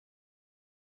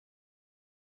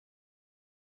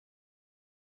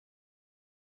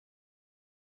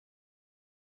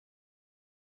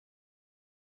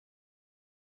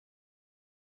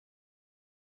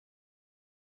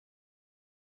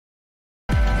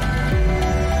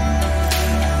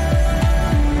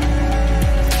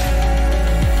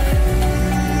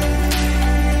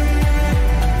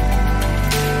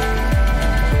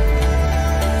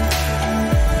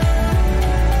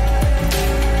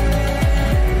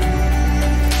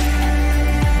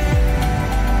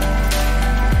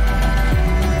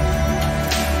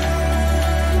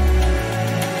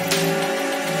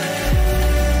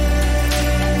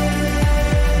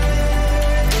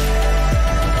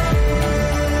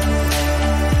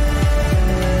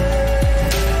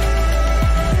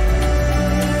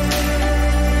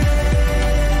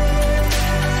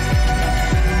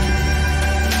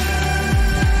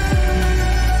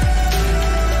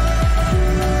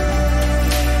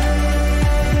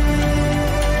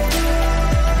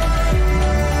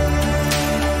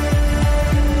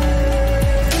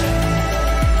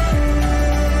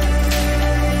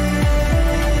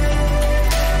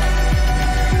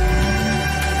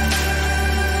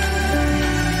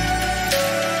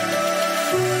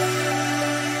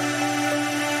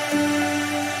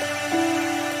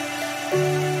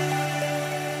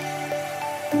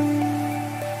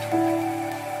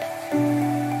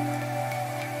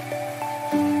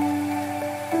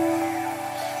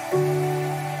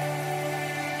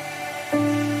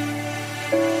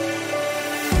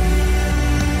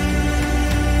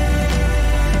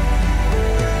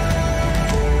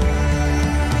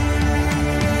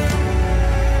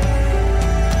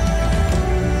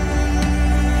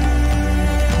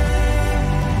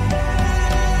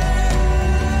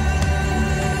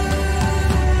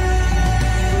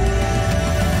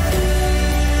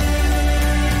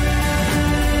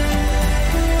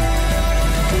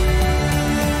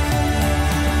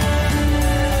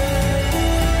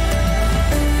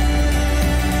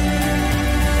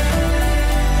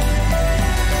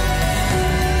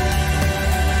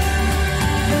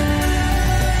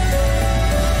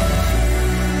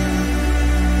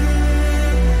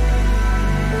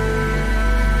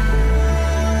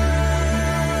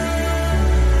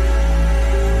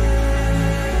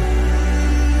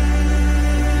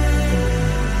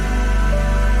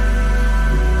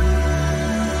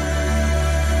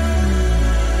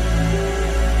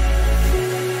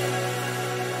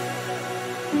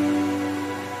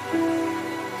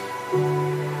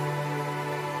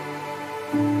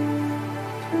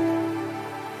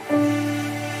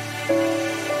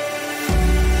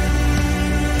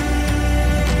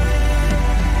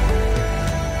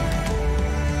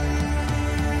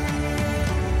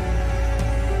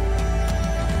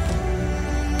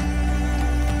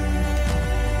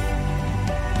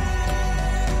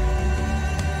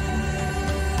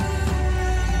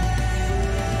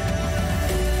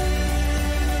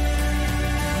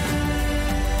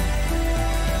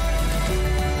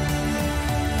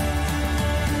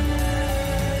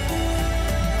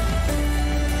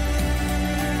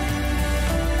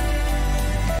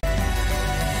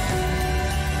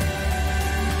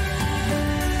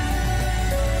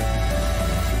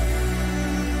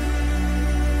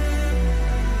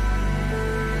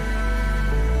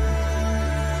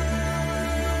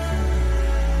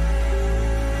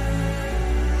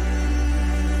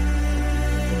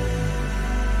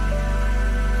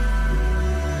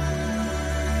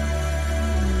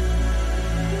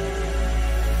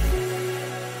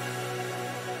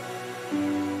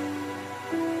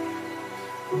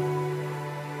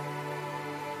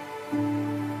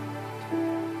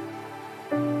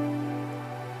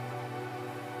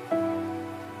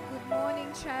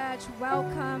much.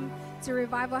 Welcome to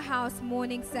Revival House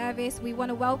morning service. We want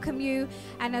to welcome you,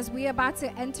 and as we're about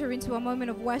to enter into a moment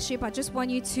of worship, I just want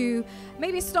you to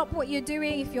maybe stop what you're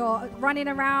doing. If you're running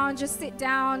around, just sit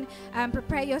down and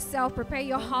prepare yourself, prepare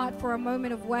your heart for a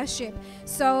moment of worship.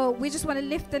 So we just want to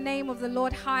lift the name of the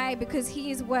Lord high because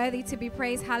he is worthy to be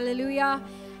praised. Hallelujah.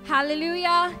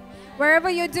 Hallelujah. Wherever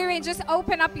you're doing, just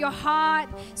open up your heart.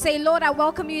 Say, Lord, I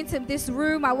welcome you into this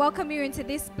room. I welcome you into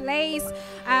this place.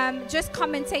 Just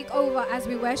come and take over as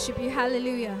we worship you.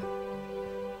 Hallelujah.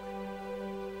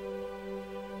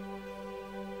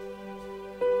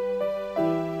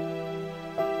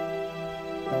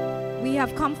 We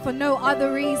have come for no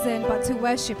other reason but to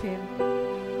worship him.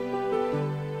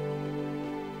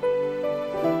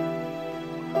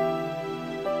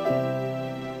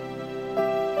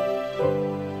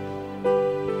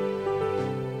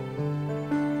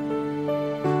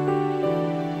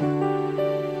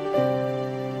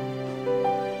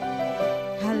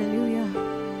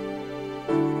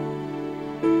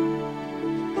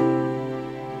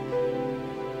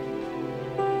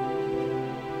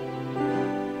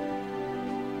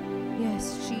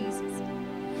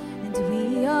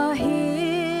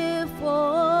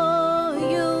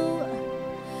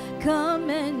 Come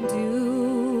and do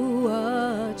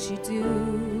it.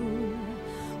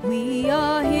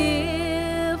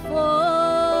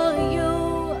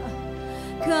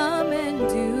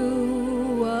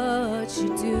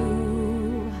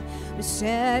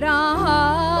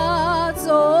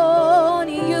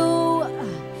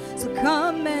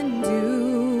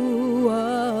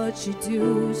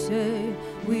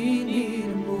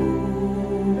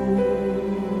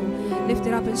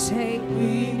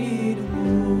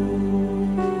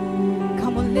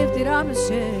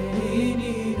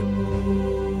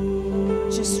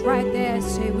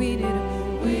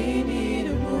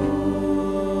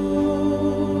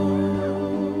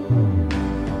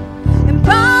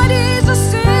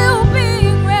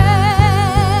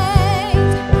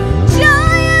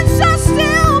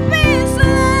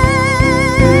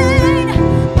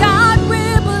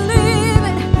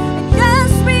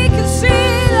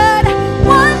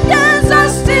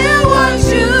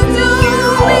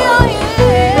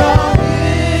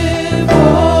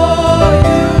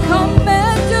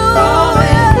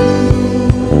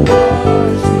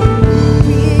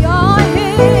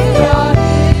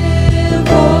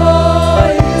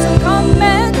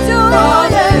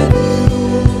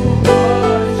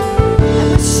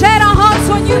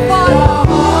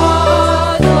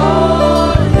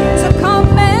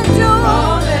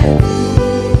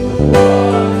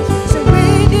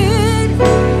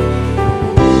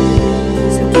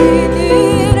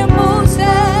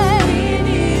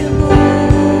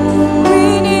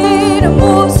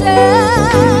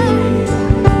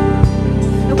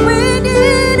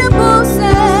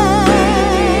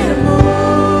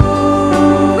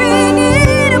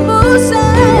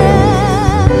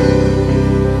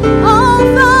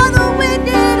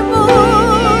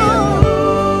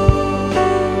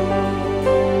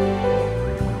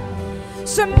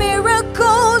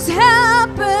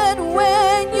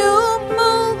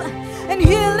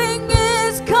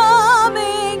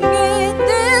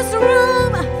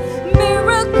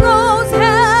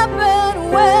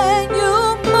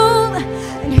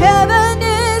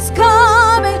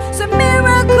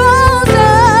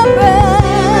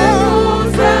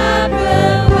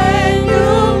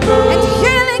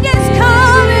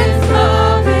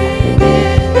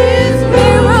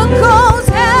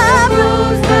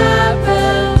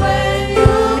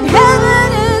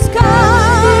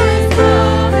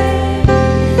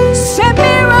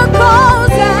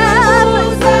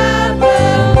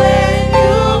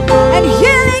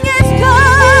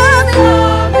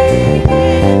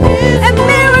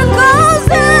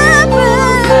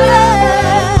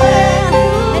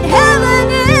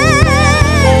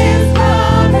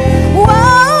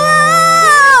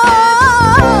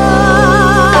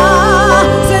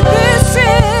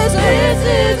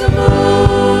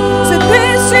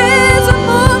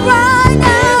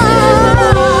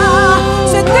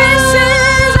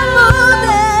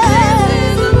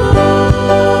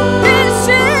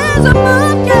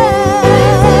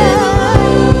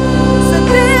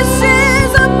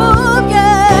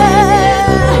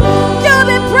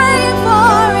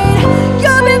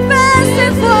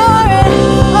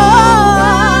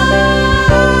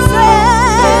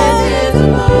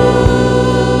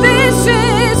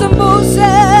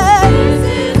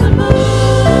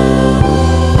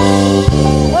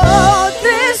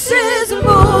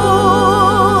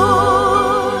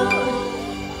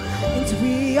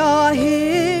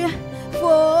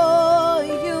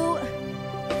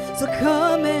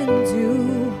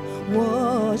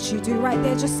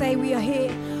 say, we are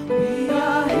here. We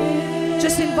are here.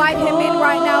 Just invite him in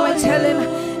right now and tell him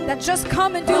that just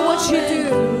come and do what you do.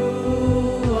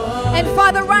 And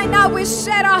Father, right now we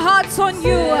set our hearts on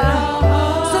you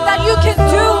so that you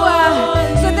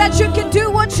can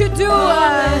do what you do.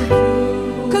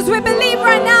 Because we believe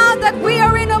right now that we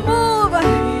are in a move.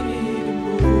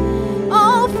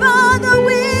 Oh Father,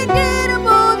 we need a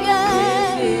move,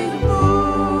 yeah.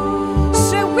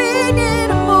 So we need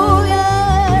a move,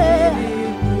 yeah.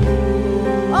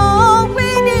 Oh, we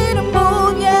need a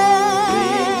move,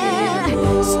 yeah.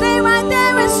 Stay right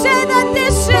there and say that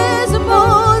this is a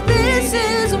move. This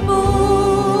is a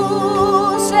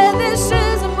move. Say this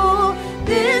is a move.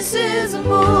 This is a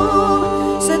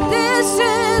move. So this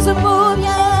is a move,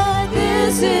 yeah.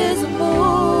 This is a move.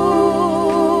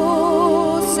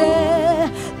 Say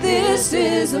this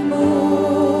is a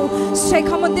move. Say,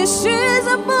 come on, this is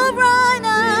a move right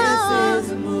now. This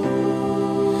is a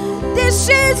move. This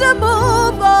is a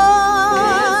move,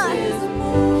 Lord.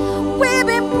 We've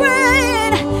been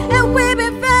praying and we've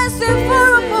been fasting for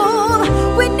a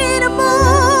move. We need a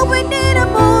move. We need a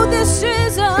move. This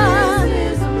is a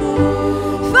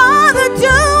Father,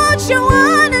 do what you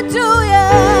want to do,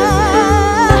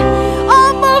 yeah.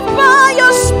 Oh, move by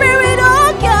your spirit,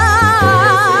 oh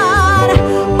God.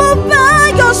 Move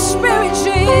by your spirit,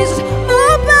 Jesus.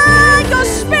 Move by your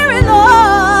spirit,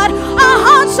 Lord. Our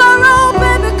hearts are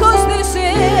open because this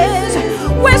is,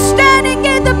 we're standing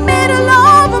in the middle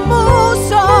of a move,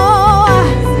 so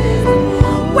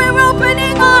we're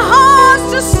opening our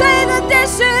hearts to say that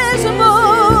this is a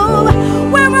move.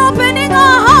 We're opening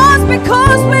our hearts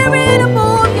because we're in a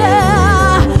move,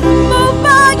 yeah. Move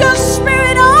by your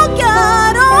spirit, oh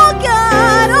God, oh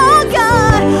God, oh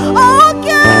God, oh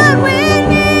God, we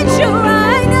need you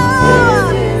right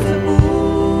now.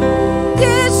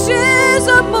 This is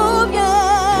a move, yeah.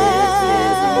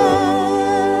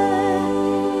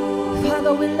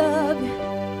 Father, we love you.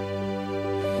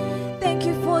 Thank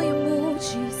you for your move,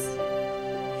 Jesus.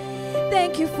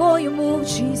 Thank you for your move,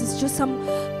 Jesus. Just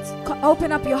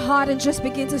open up your heart and just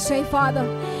begin to say, Father,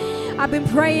 I've been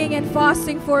praying and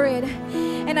fasting for it.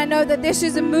 And I know that this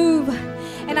is a move.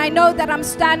 And I know that I'm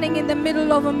standing in the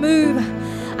middle of a move.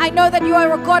 I know that you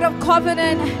are a God of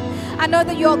covenant. I know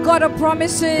that you're a God of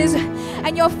promises.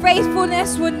 And your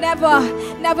faithfulness will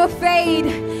never fade.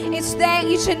 It's there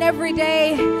each and every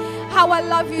day. How I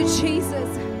love you, Jesus.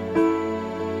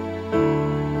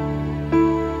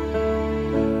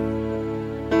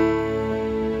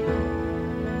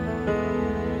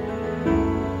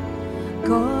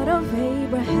 God of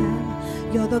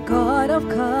Abraham, you're the God of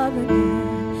covenant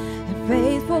and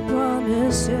faithful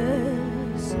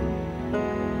promises.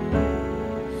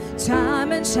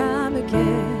 Time and time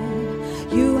again,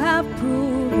 you have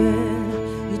proven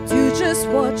you do just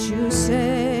what you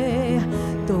say.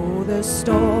 Though the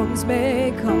storms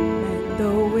may come and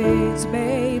the winds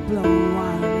may blow,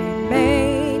 I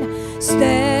remain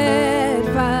steadfast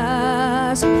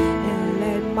and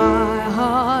let my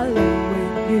heart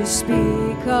learn. You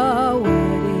speak a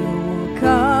word, it will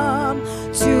come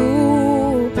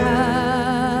to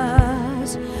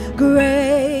pass.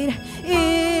 Great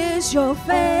is your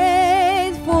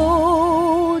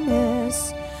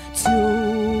faithfulness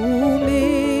to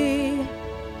me.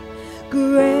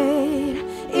 Great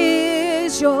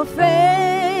is your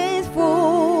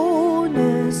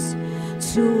faithfulness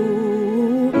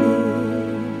to me.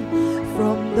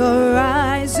 From the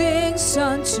rising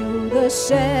sun to the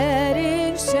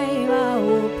setting, same, I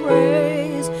will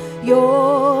praise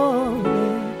your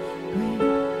name.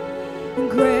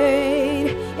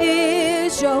 Great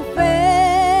is your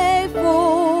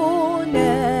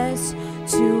faithfulness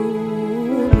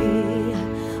to me.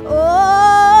 Oh,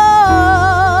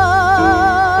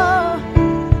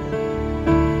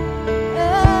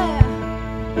 yeah.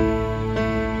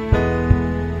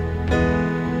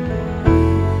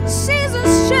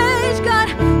 Seasons change, God,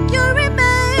 you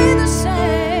remain the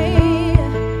same.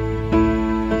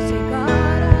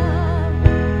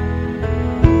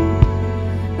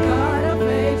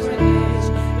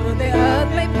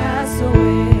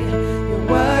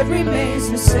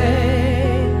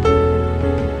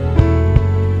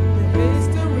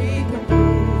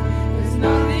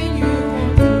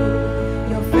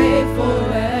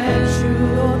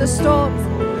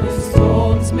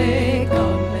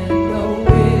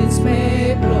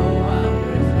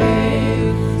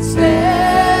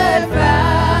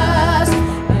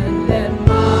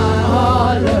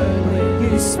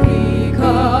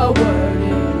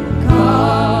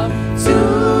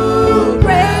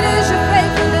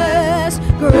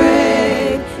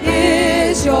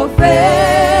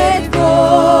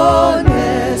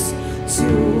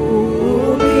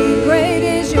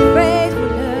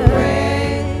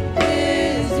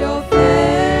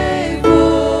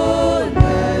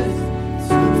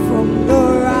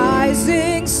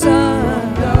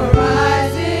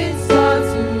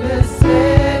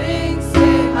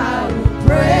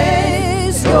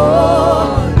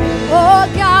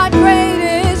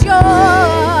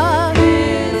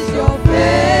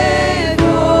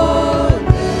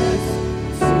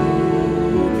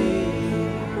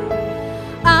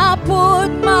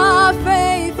 put my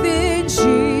faith in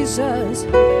Jesus,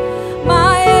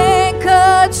 my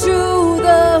anchor to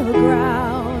the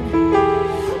ground,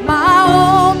 my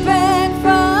hope and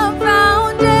firm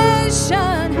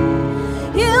foundation.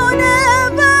 He'll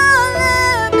never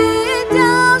let me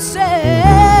down. Say,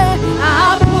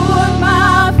 I put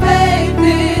my faith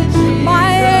in Jesus,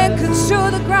 my anchor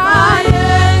to the ground,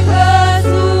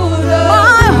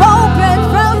 my hope and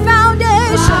firm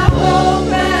foundation.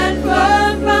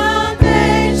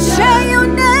 Say you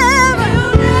never.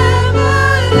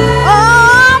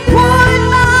 Oh, put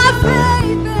my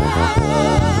faith in,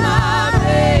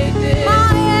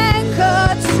 my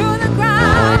anchor to the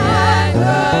ground,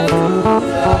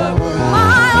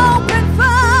 my hope and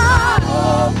firm.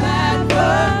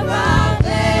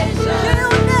 You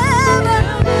never.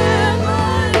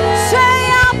 Say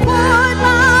I put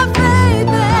my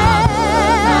faith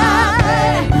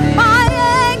in, my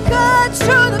anchor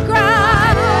to the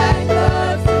ground,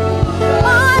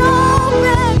 my hope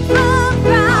and firm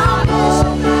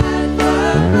foundation.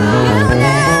 You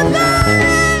never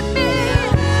let me.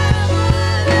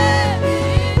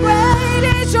 Great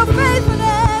is your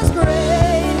faithfulness.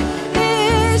 Great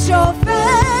is your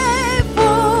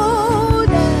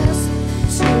faithfulness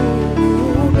to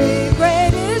me.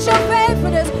 Great is your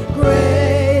faithfulness.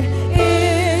 Great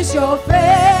is your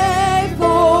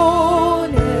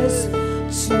faithfulness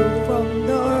to, from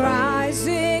the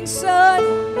rising sun.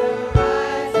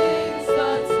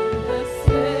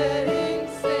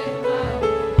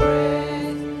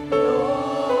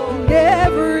 In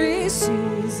every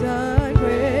season,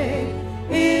 great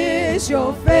is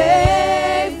your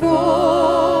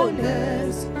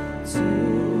faithfulness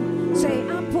to. Say,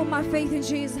 I put my faith in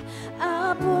Jesus.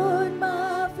 I put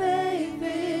my faith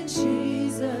in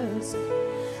Jesus,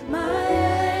 my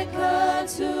anchor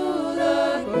to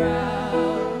the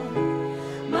ground,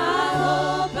 my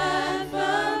hope and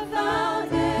firm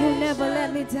foundation. You'll never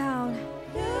let me down.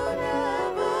 You'll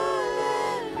never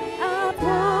let me down. I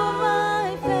put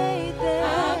my faith in.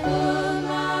 I put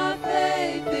my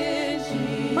faith in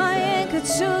Jesus, my anchor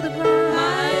to the ground.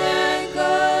 My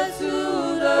anchor to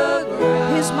the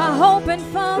ground. He's my hope and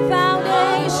firm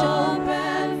foundation.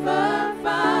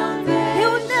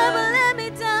 He'll never let me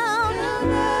down.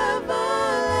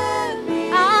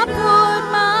 I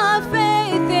put my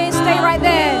faith in. Stay right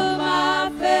there.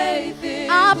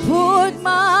 I put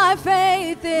my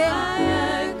faith in.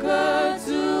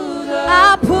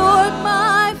 I put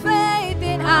my faith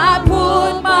in. I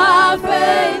put my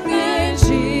faith in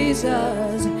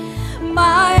Jesus,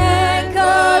 my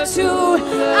anchor to.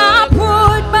 I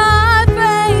put my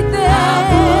faith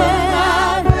in,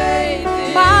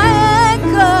 my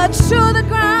anchor to the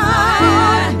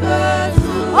ground.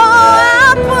 Oh,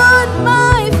 I put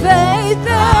my faith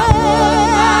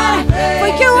in,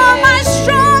 for you are my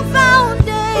strong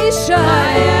foundation.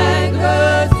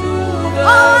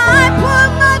 Oh, I put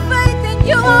my faith in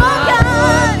you, oh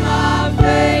God,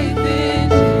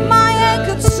 my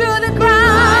anchor to the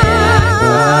ground.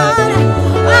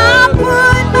 I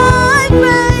put my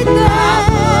faith in.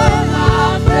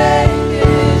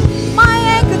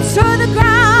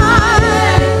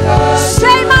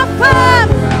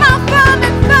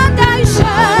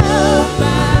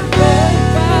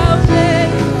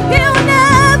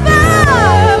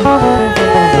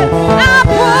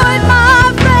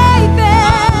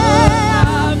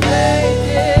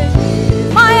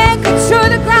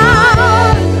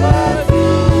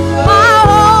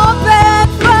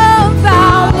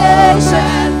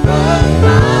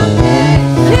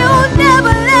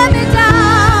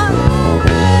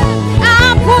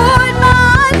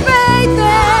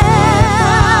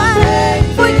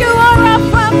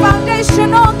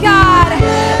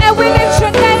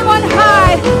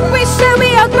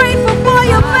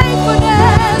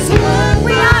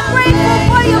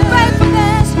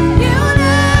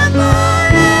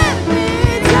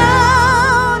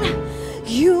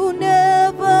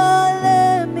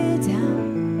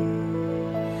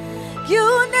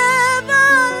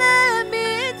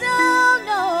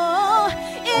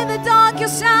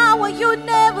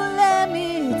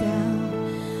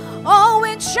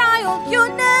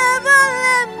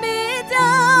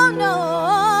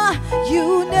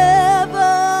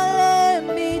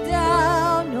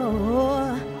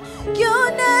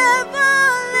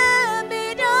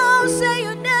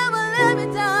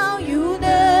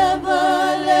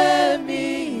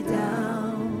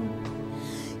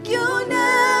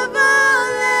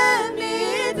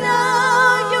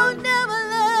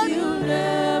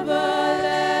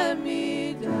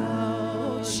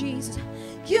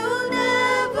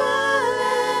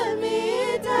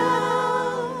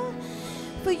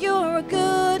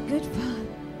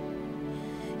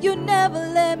 You never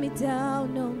let me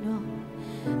down, no, no.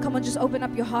 Come on, just open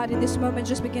up your heart in this moment.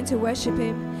 Just begin to worship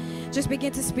Him. Just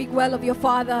begin to speak well of your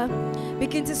Father.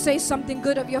 Begin to say something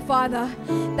good of your Father.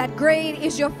 That great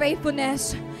is your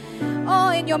faithfulness. Oh,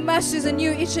 and your mercies are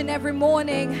new each and every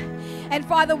morning. And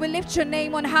Father, we lift your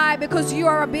name on high because you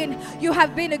have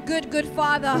been a good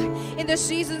Father in the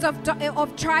seasons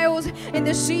of trials, in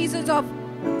the seasons of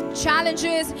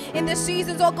challenges, in the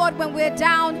seasons, oh God, when we're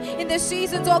down, in the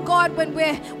seasons, oh God, when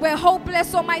we're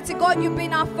hopeless. Almighty God, you've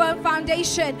been our firm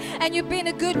foundation, and you've been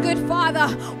a good Father.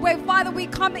 Where, Father, we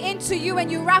come into you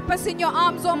and you wrap us in your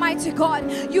arms, Almighty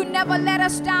God. You never let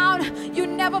us down. You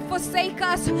never forsake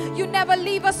us. You never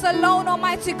leave us alone,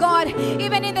 Almighty God.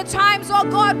 Even in the times, oh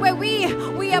God, where we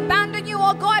abandon you,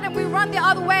 oh God, and we run the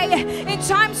other way. In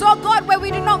times, oh God, where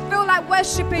we do not feel like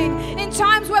worshiping. In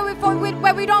times where we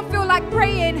don't feel like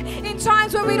praying. In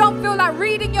times where we don't feel like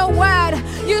reading your word,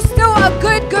 you're still a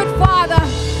good Father.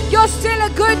 You're still a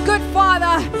good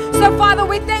Father. So Father,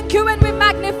 we thank you and we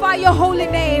magnify your holy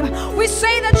name. We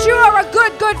say that you are a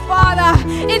good Father.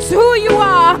 It's who you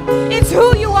are. It's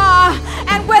who you are.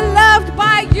 And we're loved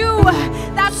by you.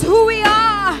 That's who we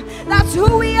are. That's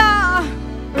who we are.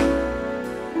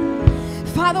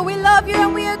 Father, we love you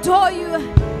and we adore you.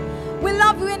 We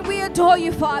love you and we adore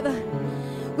you, Father.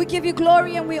 We give you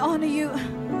glory and we honor you.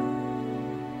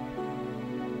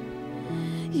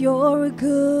 You're a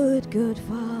good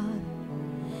Father.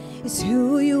 It's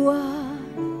who you are.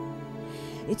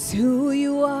 It's who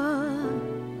you are.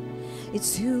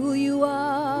 It's who you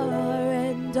are.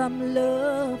 And I'm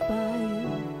loved by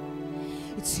you.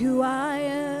 It's who I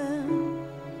am.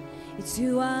 It's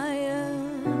who I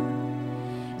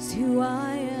am. It's who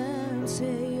I am.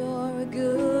 Say you're a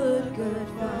good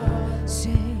Father.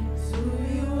 Say it's who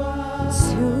you are.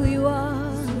 It's who you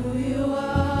are.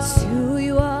 It's who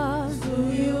you are. It's who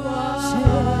you are.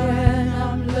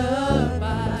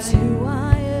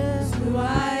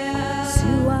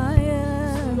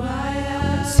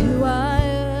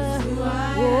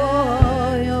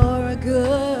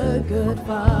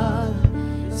 Father,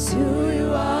 it's who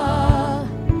you are,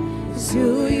 it's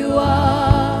who you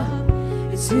are,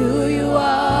 it's who you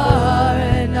are,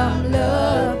 and I'm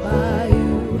loved by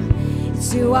you.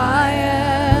 It's who I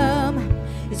am,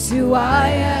 it's who I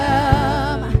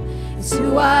am, it's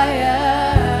who I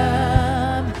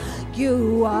am.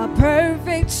 You are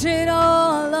perfect in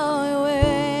all of your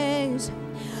ways.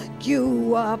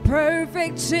 You are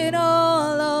perfect in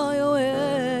all of your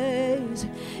ways.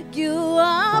 You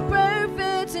are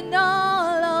perfect in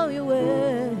all of your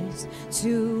ways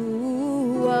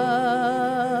to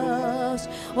us.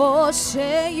 Oh,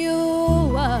 say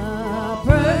you are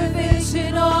perfect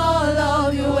in all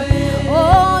of your ways.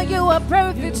 Oh, you are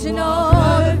perfect in all.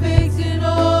 Perfect in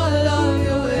all of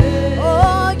your ways.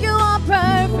 Oh, you are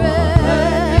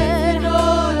perfect in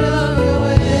all of your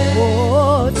ways.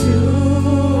 Oh,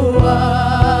 to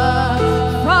us,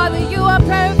 Father, you are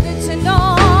perfect in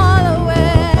all.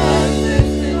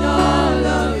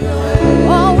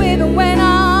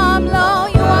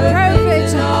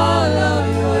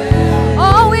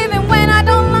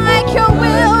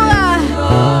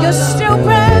 Still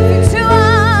perfect to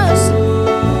us.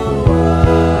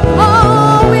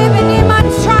 Oh, even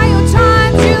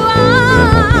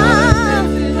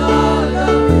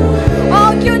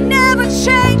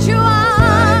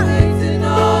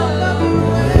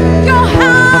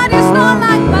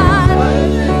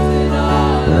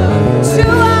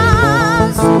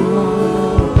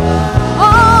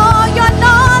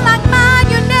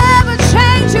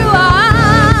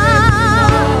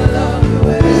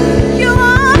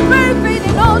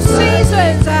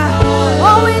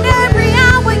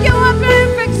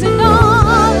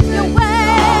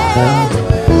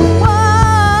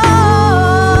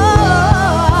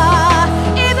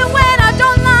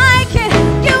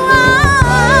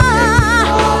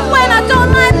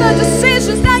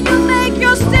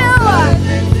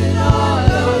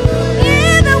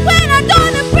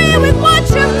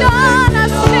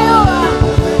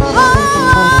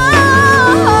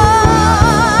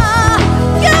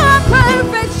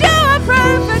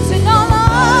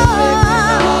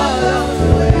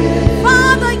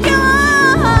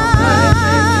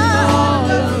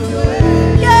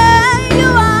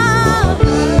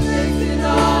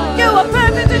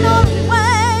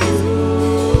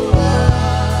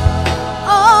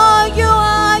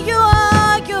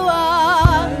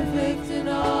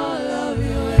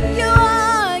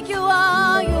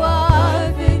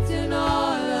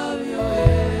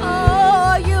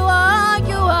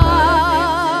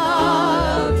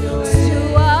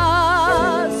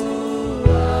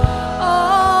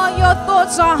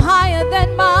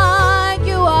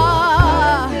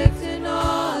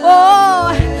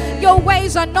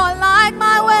ways are not like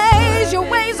my ways. Your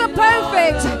ways are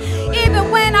perfect.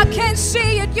 Even when I can't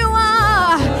see it, you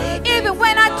are. Even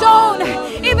when I don't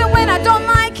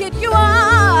like it, you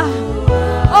are.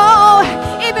 Oh,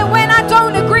 even when I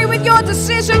don't agree with your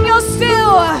decision, you're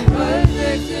still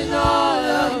perfect in all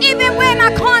of your even when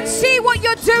I can't see what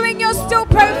you're doing, you're still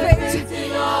perfect.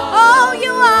 Oh,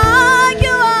 you are, you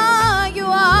are, you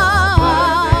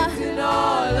are.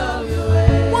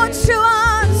 Won't you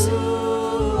ask?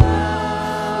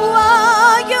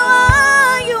 Oh, you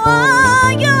are, you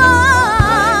are, you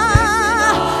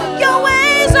are. Your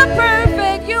ways are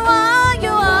perfect. You are,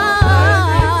 you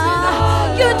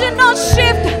are. You do not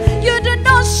shift. You do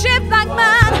not shift like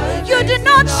man. You do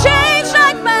not change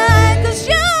like man. 'Cause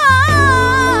you are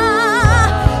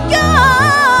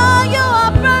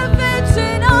perfect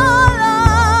in all of.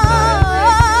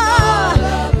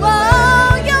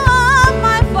 Oh, you are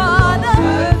my Father.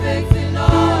 Perfect in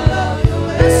all of your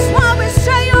ways. That's why we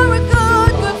say you're a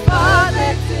good, good Father.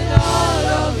 Perfect in all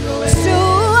of your ways. So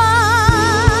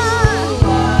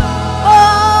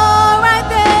oh, right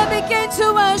there, begin to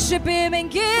worship Him and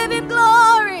give Him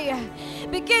glory.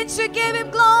 Begin to give Him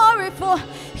glory, for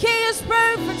He is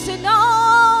perfect in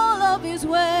all of His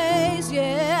ways.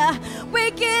 Yeah,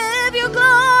 we give you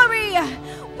glory.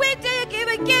 We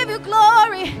give you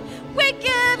glory. We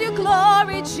give you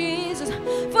glory, Jesus.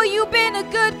 For you've been a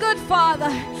good, good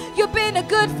Father. You've been a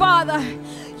good Father.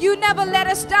 You never let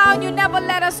us down. You never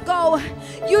let us go.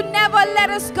 You never let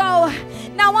us go.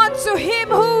 Now unto Him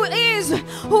who is,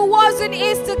 who was and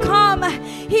is to come.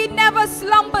 He never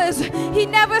slumbers. He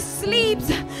never sleeps.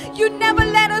 You never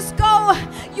let us go.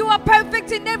 You are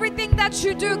perfect in everything that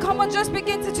you do. Come on, just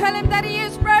begin to tell Him that He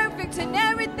is perfect in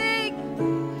everything.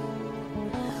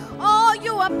 Oh,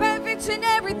 you are perfect in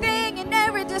everything, in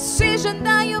every decision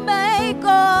that you make,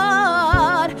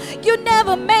 God. You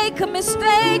never make a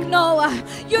mistake, no.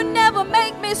 You never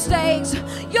make mistakes.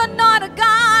 You're not a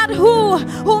God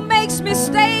who makes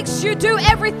mistakes. You do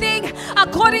everything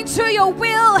according to your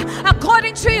will,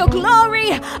 according to your glory,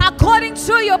 according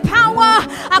to your power,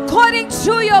 according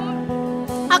to your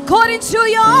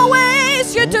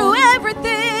ways. You do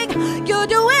everything. You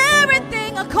do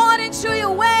everything according to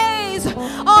your ways.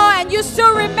 Oh, and you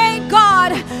still remain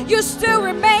God. You still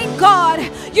remain God.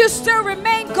 You still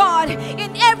remain God.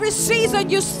 In every season,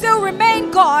 you still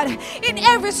remain God. In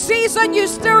every season, you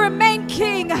still remain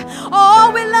King.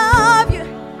 Oh, we love you.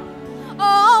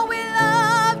 Oh, we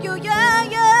love you. Yeah,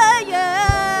 yeah,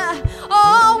 yeah.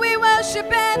 Oh, we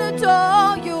worship and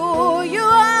adore you. You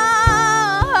are.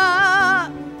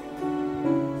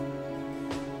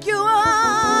 You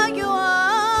are, you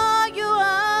are, you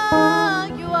are,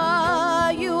 you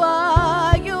are, you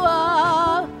are, you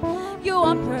are, you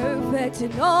are perfect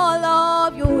in all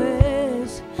of your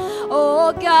ways.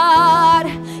 Oh God,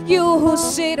 you who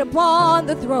sit upon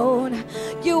the throne,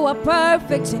 you are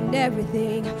perfect in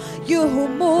everything. You who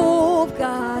move,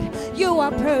 God, you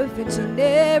are perfect in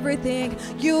everything.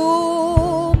 You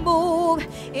move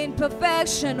in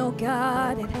perfection, oh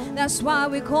God, and that's why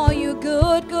we call you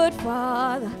good, good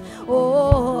Father.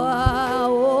 Oh,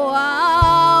 oh,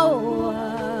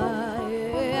 oh,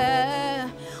 yeah.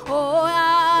 Oh,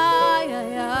 yeah,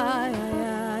 yeah,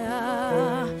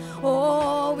 yeah.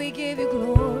 Oh, we give you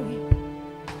glory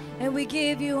and we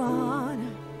give you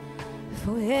honor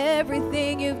for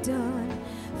everything you've done.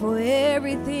 For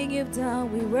everything you've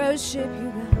done, we worship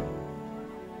you, God.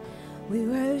 We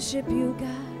worship you,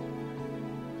 God.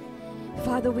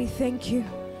 Father, we thank you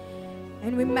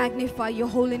and we magnify your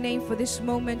holy name for this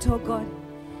moment, oh God.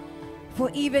 For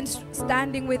even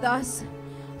standing with us,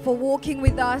 for walking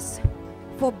with us,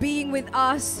 for being with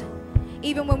us.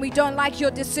 Even when we don't like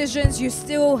your decisions, you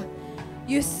still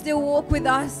walk with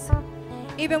us.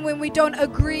 Even when we don't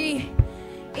agree,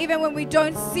 even when we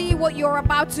don't see what you're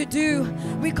about to do,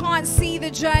 we can't see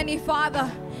the journey,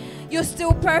 Father. You're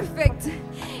still perfect.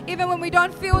 Even when we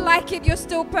don't feel like it, you're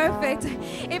still perfect.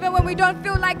 Even when we don't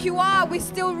feel like you are, we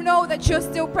still know that you're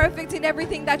still perfect in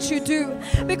everything that you do.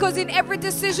 Because in every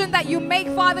decision that you make,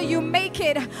 Father, you make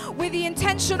it with the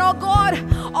intention, oh God,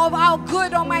 of our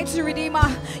good, Almighty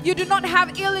Redeemer. You do not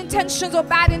have ill intentions or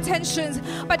bad intentions,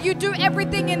 but you do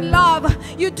everything in love.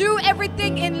 You do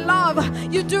everything in love.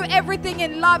 You do everything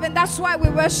in love, and that's why we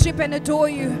worship and adore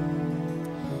you.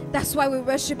 That's why we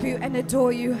worship you and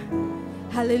adore you.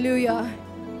 Hallelujah.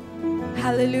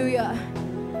 Hallelujah.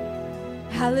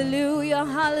 Hallelujah.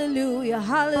 Hallelujah.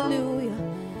 Hallelujah.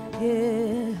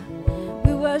 Yeah.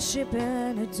 We worship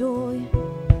and adore you.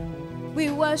 We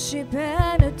worship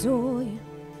and adore you.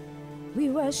 We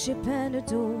worship and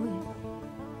adore you.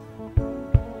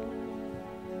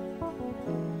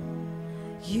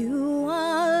 You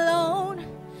alone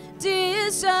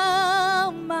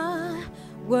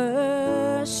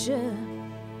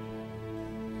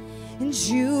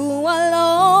You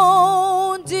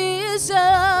alone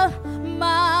deserve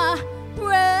my praise.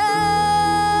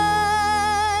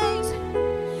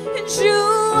 And you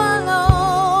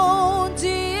alone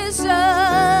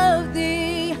deserve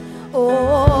the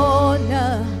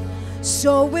honor.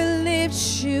 So we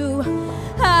lift you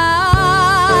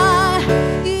high,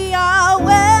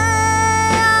 Yahweh,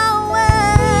 Yahweh.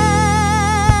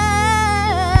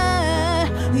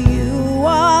 You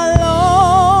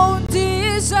alone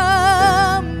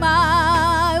deserve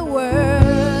my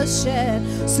worship.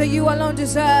 So you alone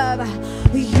deserve.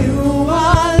 You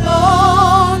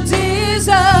alone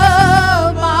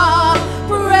deserve my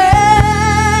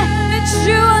praise. It's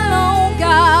you alone,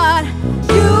 God.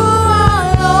 You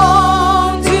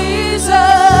alone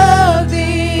deserve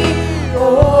the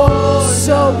oh.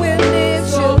 So we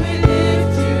lift you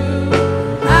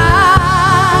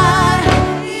high,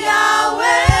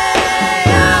 Yahweh,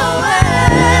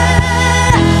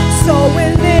 Yahweh. So we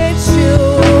lift you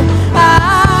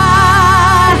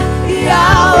high,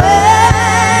 Yahweh,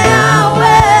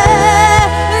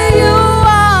 Yahweh. You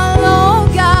alone,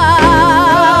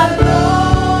 God.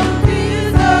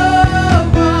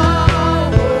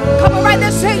 Come on, right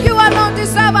there, say you alone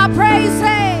deserve our praise.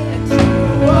 Hey.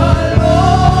 You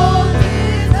alone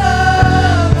deserve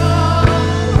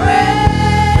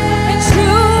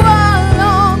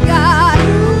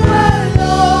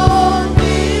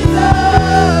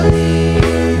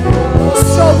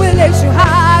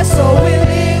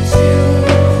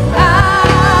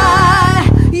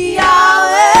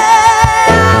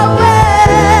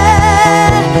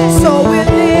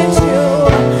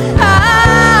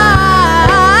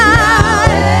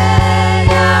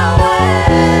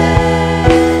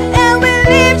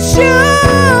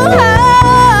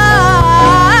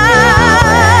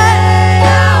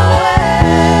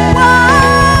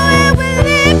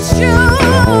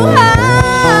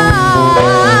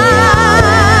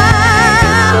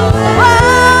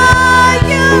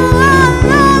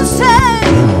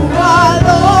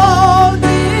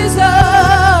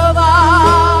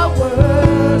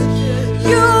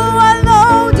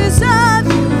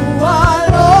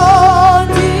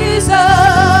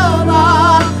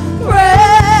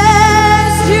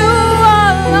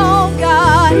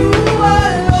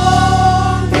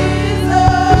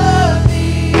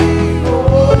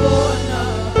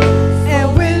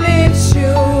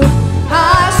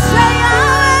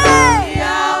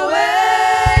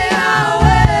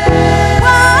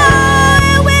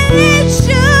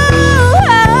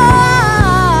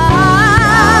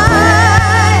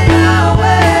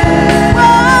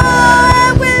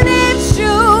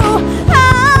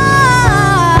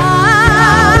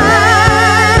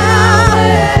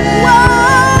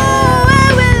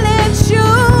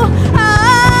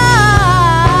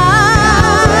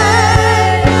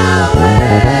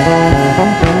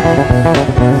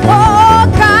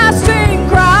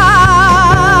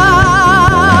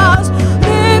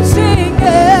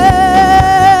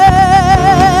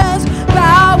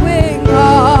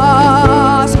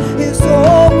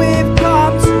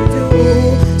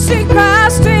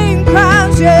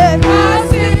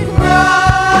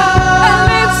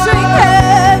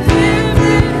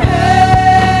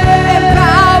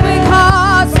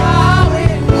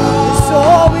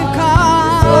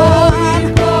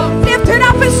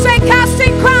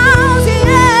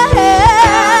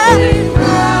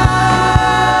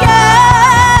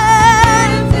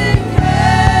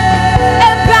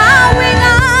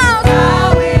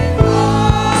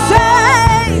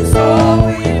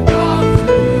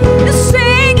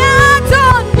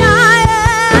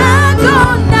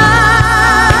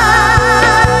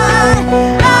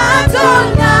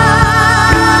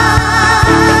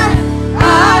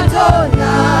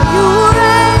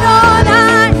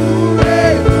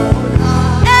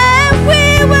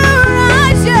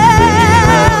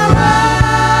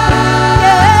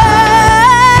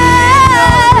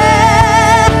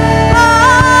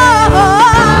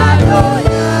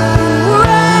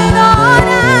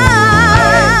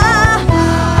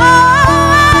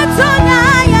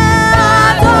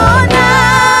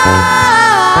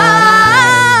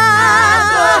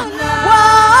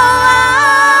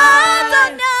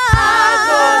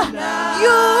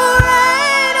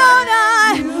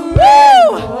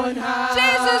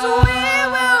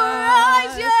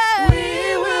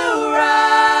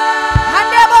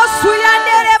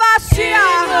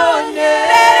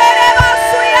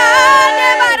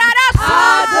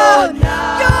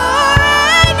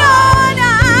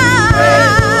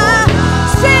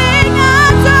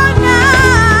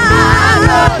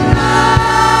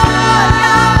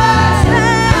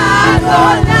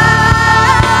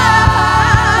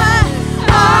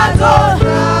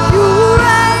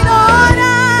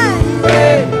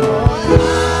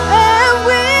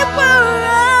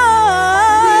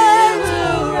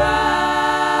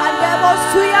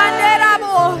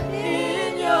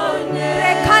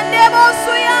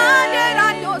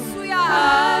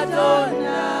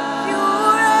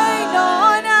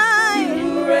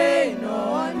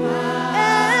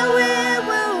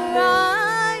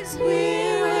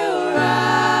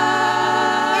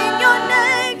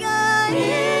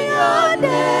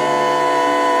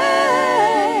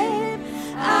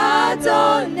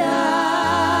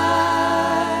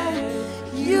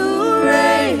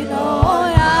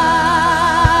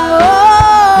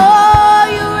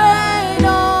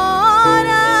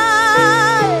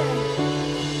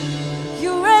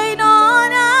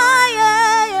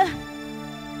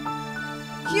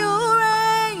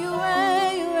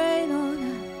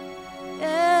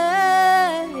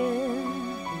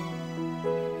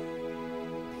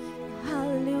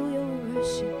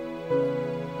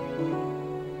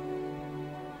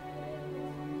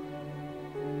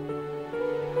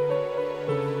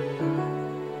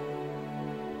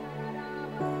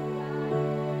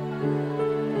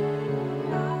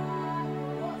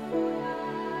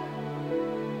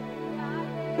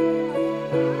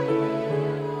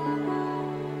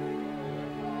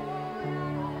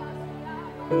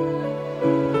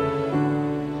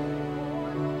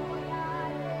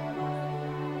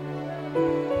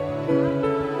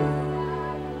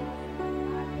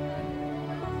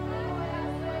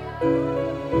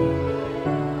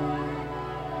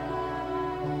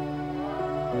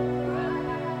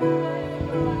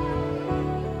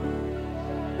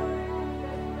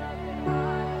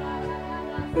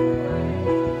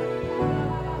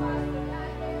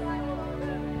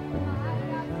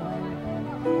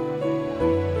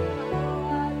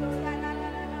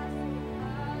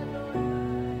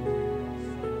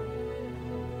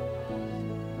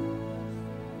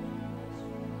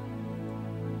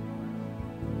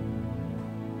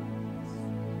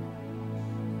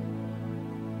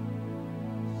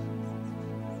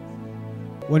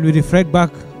When we reflect back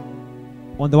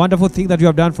on the wonderful thing that you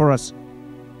have done for us,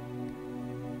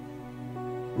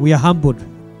 we are humbled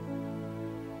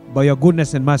by your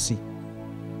goodness and mercy.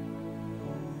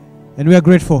 And we are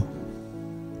grateful.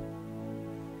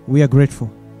 We are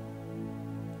grateful.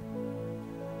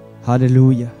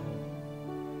 Hallelujah.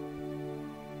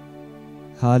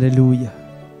 Hallelujah.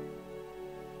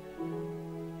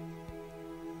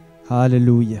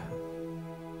 Hallelujah.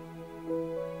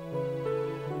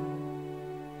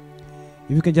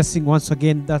 If you can just sing once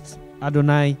again, that's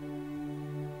Adonai.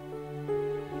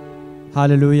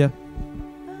 Hallelujah.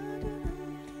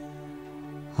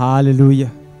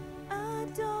 Hallelujah.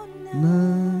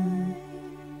 Adonai.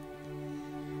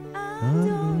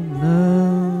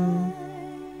 Adonai.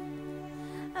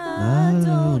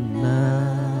 Adonai.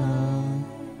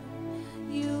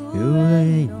 You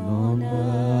reign on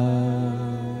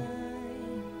high.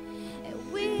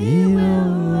 We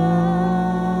will rise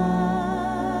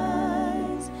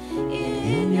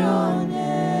in your name,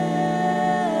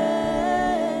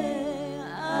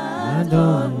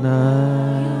 Adonai.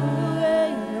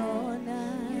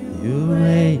 You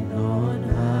reign on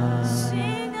high.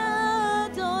 Sing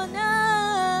Adonai.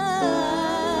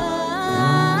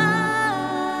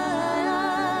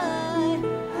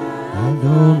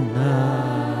 Adonai.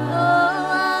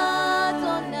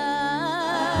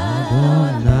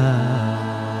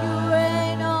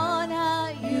 Reign on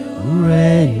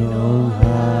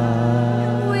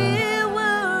high. We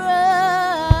will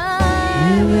rise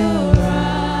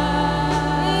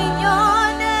in your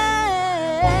name,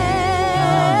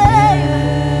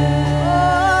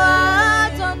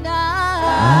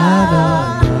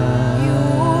 Adonai.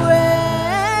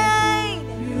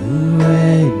 You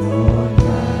reign on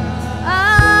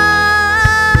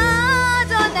high,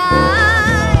 Adonai.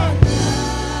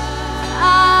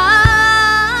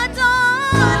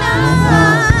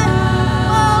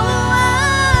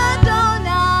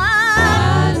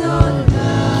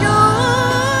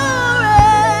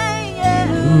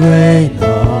 Reign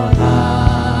on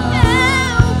high.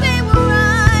 And we will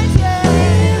rise,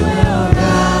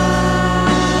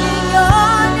 we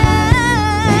will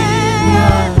rise in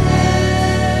your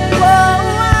name. Oh,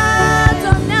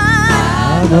 Adonai.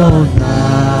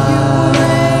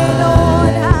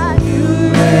 You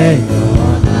reign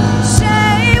on high.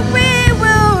 Say we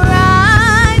will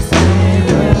rise in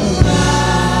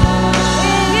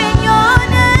your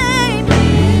name.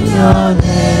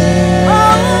 Oh,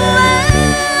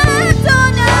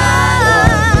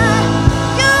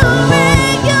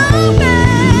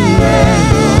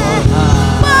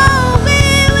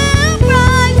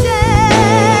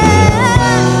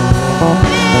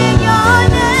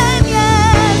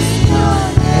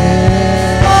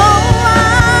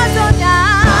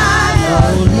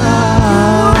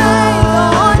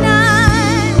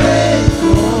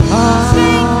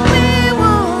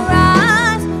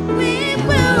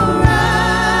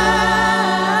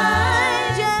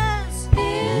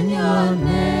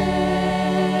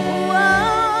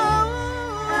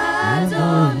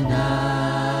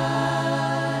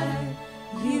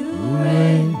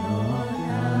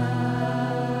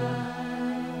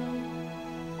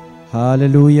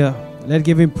 Hallelujah. Let's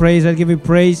give him praise. Let's give him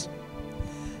praise.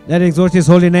 Let's exalt his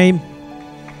holy name.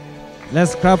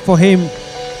 Let's clap for him.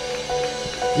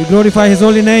 We glorify his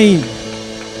holy name.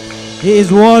 He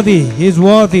is worthy. He is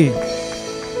worthy.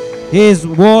 He is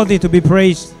worthy to be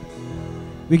praised.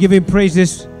 We give him praise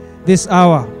this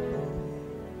hour.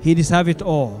 He deserves it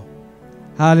all.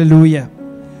 Hallelujah.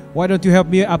 Why don't you help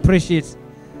me appreciate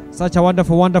such a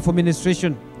wonderful, wonderful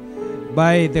ministration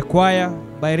by the choir,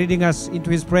 by reading us into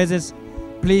his presence.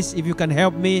 Please, if you can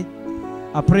help me,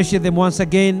 appreciate them once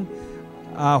again.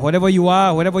 Wherever you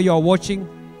are watching,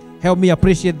 help me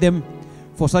appreciate them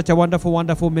for such a wonderful,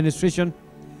 wonderful ministration.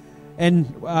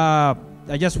 And I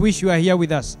just wish you are here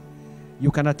with us.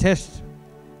 You can attest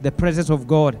the presence of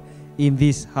God in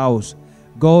this house.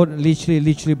 God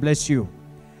literally bless you.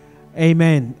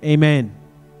 Amen. Amen.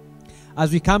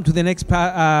 As we come to the next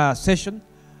session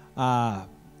of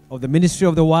the ministry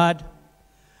of the word,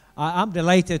 I'm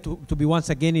delighted to be once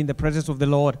again in the presence of the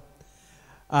Lord,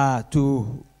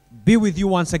 to be with you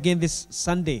once again this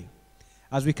Sunday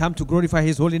as we come to glorify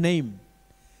His holy name,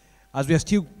 as we are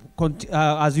still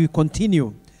as we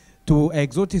continue to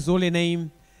exalt His holy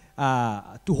name,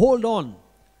 to hold on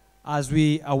as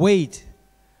we await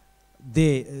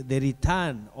the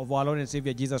return of our Lord and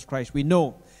Savior Jesus Christ. We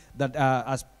know that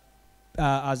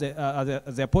as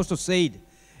the apostle said,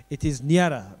 it is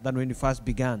nearer than when we first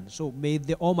began. So may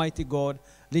the Almighty God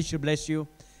richly bless you.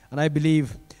 And I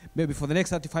believe maybe for the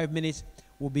next 35 minutes,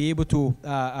 we'll be able to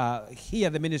hear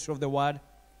the ministry of the word.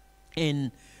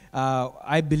 And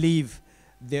I believe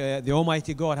the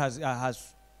Almighty God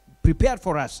has prepared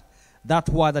for us that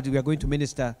word that we are going to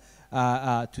minister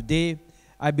today.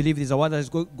 I believe it is a word that is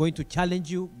going to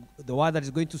challenge you, the word that is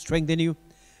going to strengthen you.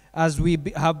 As we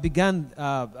have begun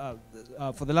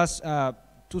for the last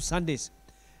 2 Sundays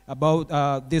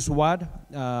about this word,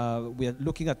 we are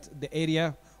looking at the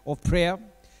area of prayer.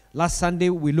 Last Sunday,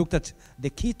 we looked at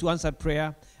the key to answered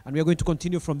prayer, and we are going to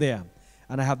continue from there.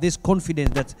 And I have this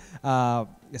confidence that,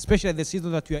 especially the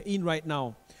season that we are in right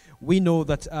now, we know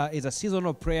that it's a season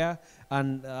of prayer,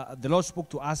 and the Lord spoke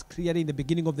to us clearly in the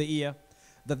beginning of the year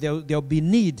that there will be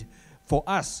need for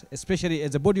us, especially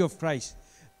as a body of Christ,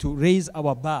 to raise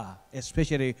our bar,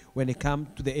 especially when it comes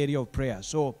to the area of prayer.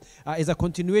 So it's a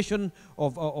continuation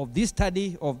of this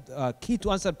study of key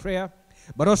to answered prayer,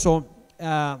 but also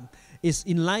is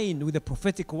in line with the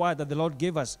prophetic word that the Lord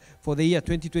gave us for the year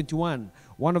 2021.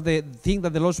 One of the things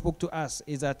that the Lord spoke to us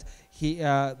is that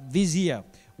this year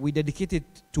we dedicated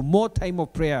to more time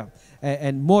of prayer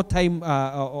and more time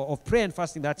of prayer and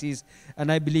fasting, that is.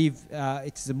 And I believe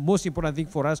it's the most important thing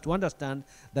for us to understand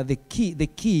that the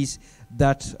keys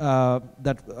that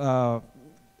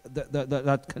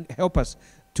can help us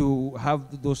to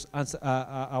have those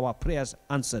our prayers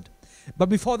answered. But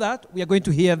before that, we are going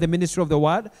to hear the ministry of the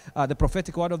word, the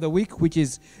prophetic word of the week, which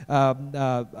is,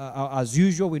 as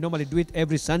usual, we normally do it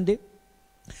every Sunday.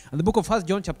 And the book of 1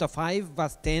 John chapter 5,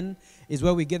 verse 10 is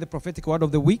where we get the prophetic word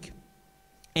of the week.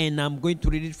 And I'm going to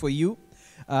read it for you.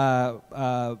 1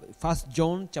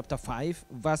 John chapter 5,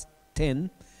 verse 10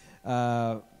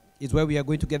 is where we are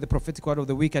going to get the prophetic word of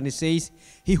the week. And it says,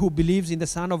 "He who believes in the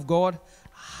Son of God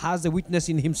has a witness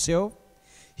in himself.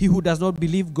 He who does not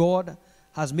believe God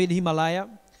has made him a liar,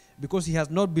 because he has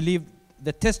not believed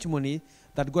the testimony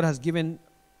that God has given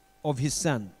of his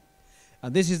Son.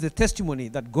 And this is the testimony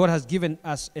that God has given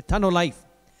us, eternal life.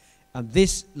 And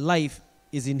this life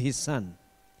is in his Son.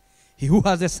 He who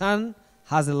has the Son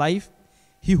has the life.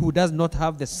 He who does not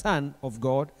have the Son of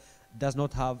God does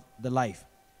not have the life."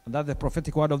 And that's the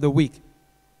prophetic word of the week.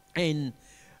 And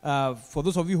for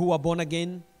those of you who are born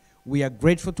again, we are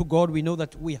grateful to God. We know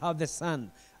that we have the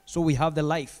Son, so we have the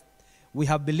life. We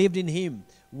have believed in him.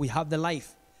 We have the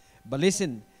life. But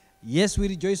listen, yes, we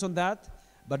rejoice on that.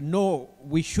 But no,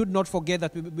 we should not forget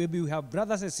that maybe we have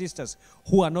brothers and sisters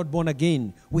who are not born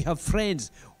again. We have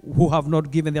friends who have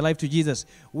not given their life to Jesus.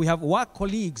 We have work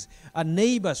colleagues and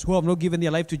neighbors who have not given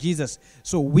their life to Jesus.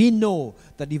 So we know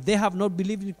that if they have not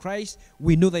believed in Christ,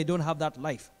 we know they don't have that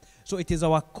life. So it is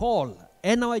our call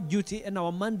and our duty and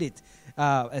our mandate,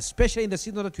 especially in the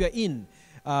season that we are in,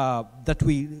 that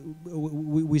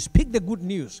we speak the good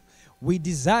news. We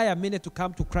desire many to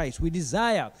come to Christ. We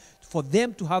desire for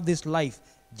them to have this life.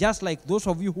 Just like those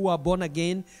of you who are born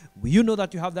again, you know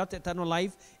that you have that eternal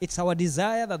life. It's our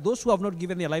desire that those who have not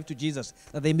given their life to Jesus,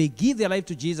 that they may give their life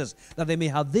to Jesus, that they may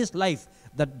have this life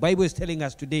that Bible is telling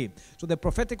us today. So the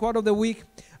prophetic word of the week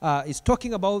is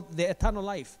talking about the eternal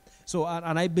life. So,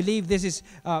 and I believe this is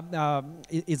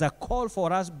a call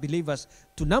for us believers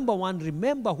to, number one,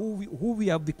 remember who we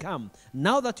have become.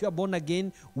 Now that you are born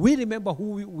again, we remember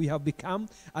who we have become,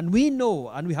 and we know,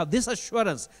 and we have this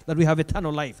assurance that we have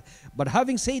eternal life. But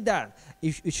having said that,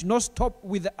 it should not stop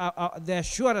with the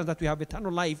assurance that we have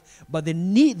eternal life, but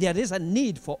there is a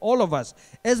need for all of us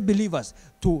as believers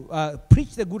to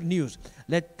preach the good news,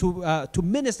 to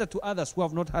minister to others who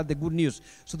have not had the good news,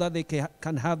 so that they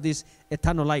can have this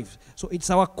eternal life. So it's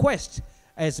our quest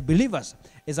as believers,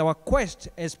 it's our quest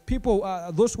as people,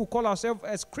 those who call ourselves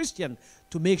as Christian,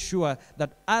 to make sure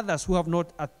that others who have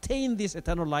not attained this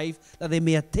eternal life, that they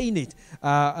may attain it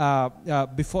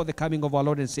before the coming of our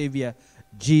Lord and Savior,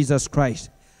 Jesus Christ.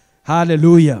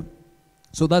 Hallelujah.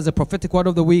 So that's the prophetic word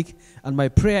of the week, and my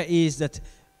prayer is that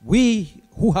we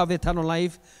who have eternal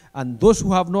life and those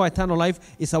who have no eternal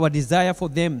life, it's our desire for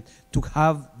them to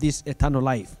have this eternal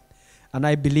life. And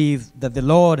I believe that the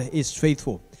Lord is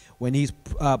faithful. when He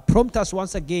prompts us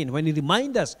once again, when He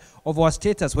reminds us of our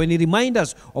status, when He reminds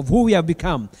us of who we have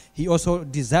become, He also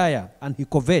desires and He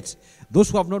covets those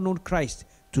who have not known Christ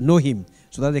to know Him,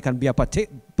 so that they can be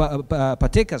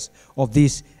partakers of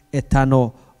this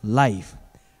eternal life.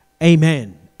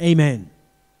 Amen. Amen.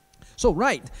 So,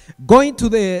 right, going to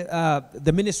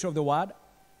the ministry of the word,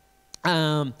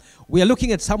 we are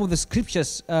looking at some of the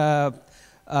scriptures.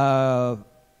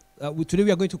 Today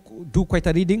we are going to do quite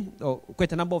a reading, or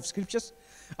quite a number of scriptures,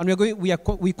 and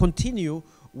we continue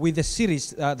with the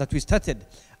series that we started,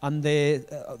 and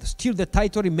still the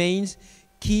title remains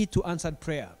Key to Answered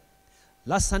Prayer.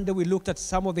 Last Sunday we looked at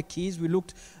some of the keys. We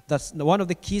looked that one of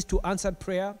the keys to answered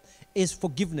prayer is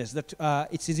forgiveness. That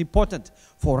it is important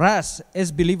for us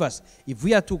as believers, if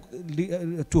we are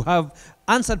to have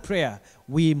answered prayer,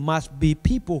 we must be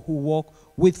people who walk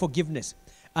with forgiveness.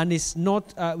 And it's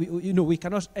not, we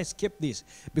cannot escape this,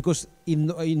 because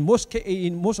in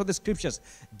most of the scriptures,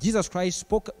 Jesus Christ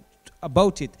spoke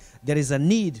about it. There is a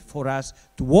need for us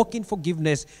to walk in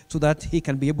forgiveness so that He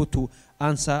can be able to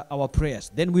answer our prayers.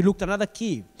 Then we looked at another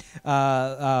key,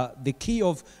 the key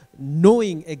of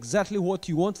knowing exactly what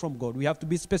you want from God. We have to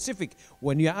be specific.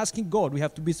 When we are asking God, we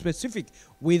have to be specific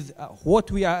with what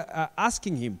we are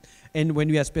asking Him. And when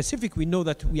we are specific, we know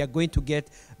that we are going to get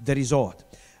the result.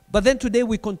 But then today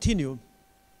we continue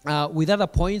with other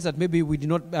points that maybe we did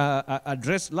not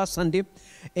address last Sunday.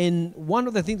 And one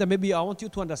of the things that maybe I want you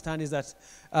to understand is that,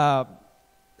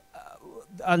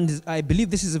 and I believe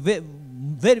this is a very,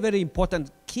 very, very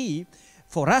important key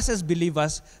for us as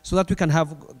believers, so that we can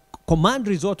have command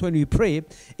result when we pray,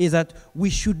 is that we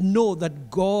should know that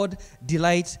God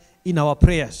delights in our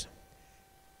prayers,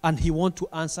 and He wants to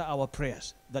answer our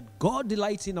prayers. That God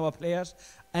delights in our prayers,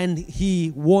 and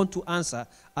He wants to answer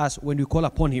us when we call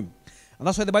upon Him. And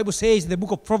that's why the Bible says in the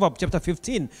book of Proverbs chapter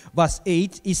 15 verse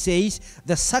 8, it says,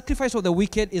 the sacrifice of the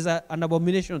wicked is an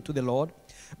abomination to the Lord,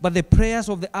 but the prayers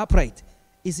of the upright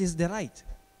is His delight.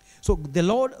 So the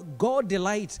Lord, God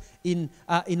delights in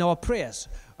our prayers.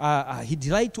 He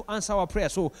delights to answer our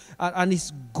prayers. So, and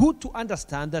it's good to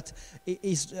understand that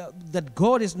that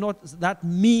God is not that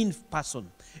mean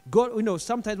person. God,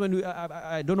 sometimes when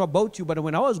I don't know about you, but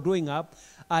when I was growing up,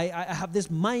 I have this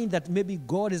mind that maybe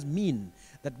God is mean.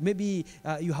 That maybe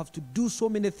you have to do so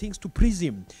many things to please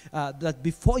Him. That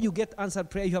before you get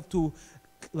answered prayer, you have to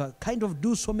kind of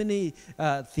do so many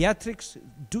theatrics,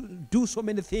 do so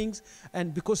many things,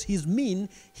 and because He's mean,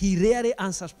 He rarely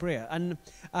answers prayer. And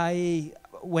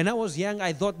when I was young,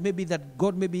 I thought maybe that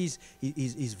God maybe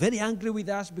is very angry with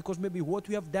us because maybe what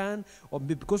we have done, or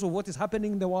because of what is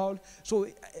happening in the world. So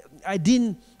I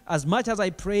didn't, as much as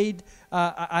I prayed,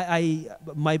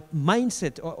 my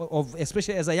mindset of,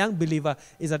 especially as a young believer,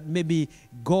 is that maybe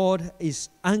God is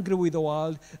angry with the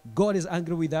world, God is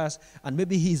angry with us, and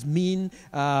maybe He's mean.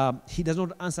 He does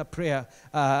not answer prayer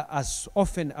as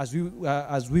often as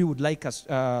we would like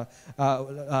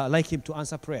Him to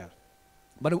answer prayer.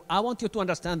 But I want you to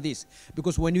understand this,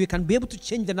 because when we can be able to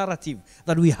change the narrative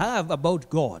that we have about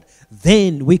God,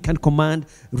 then we can command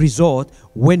result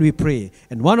when we pray.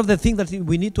 And one of the things that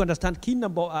we need to understand,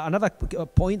 another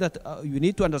point that you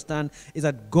need to understand, is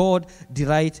that God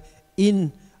delights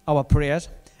in our prayers,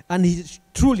 and He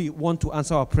truly wants to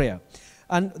answer our prayer.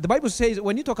 And the Bible says,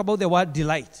 when you talk about the word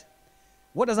delight,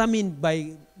 what does that mean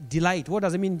by delight? What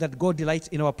does it mean that God delights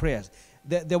in our prayers?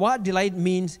 The word delight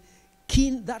means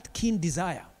keen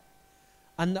desire,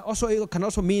 and also it can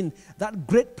also mean that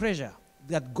great pleasure,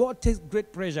 that God takes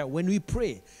great pleasure when we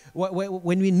pray,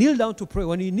 when we kneel down to pray,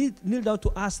 when we kneel down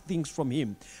to ask things from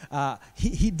Him.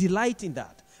 He delights in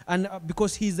that. And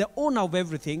because He's the owner of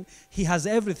everything, He has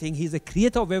everything, He's the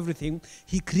creator of everything,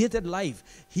 He created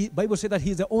life. Bible said that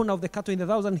He's the owner of the cattle in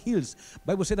 1,000 hills.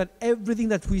 Bible said that everything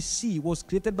that we see was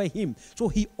created by Him. So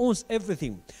He owns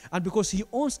everything. And because He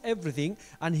owns everything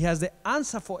and He has the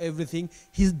answer for everything,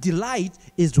 His delight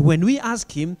is when we ask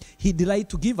Him, He delights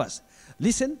to give us.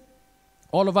 Listen,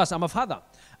 all of us, I'm a father,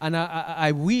 and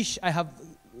I wish I have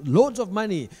loads of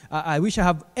money. I wish I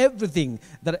have everything,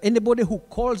 that anybody who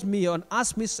calls me and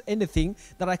asks me anything,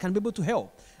 that I can be able to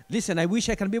help. Listen, I wish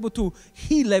I can be able to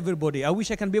heal everybody. I wish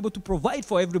I can be able to provide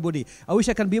for everybody. I wish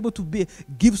I can be able to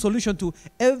give solution to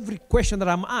every question that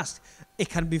I'm asked. It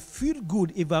can feel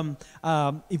good if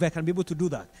I can be able to do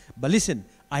that. But listen,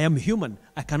 I am human.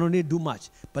 I can only do much.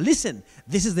 But listen,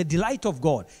 this is the delight of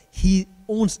God. He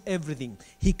owns everything.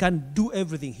 He can do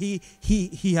everything.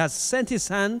 He has sent His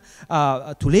Son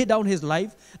to lay down His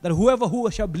life, that whoever who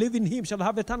shall believe in Him shall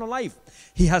have eternal life.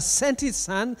 He has sent His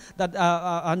Son, that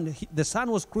and the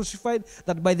Son was crucified,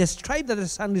 that by the stripe that the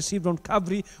Son received on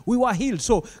Calvary, we were healed.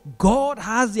 So God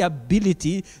has the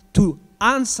ability to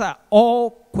answer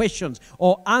all questions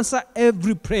or answer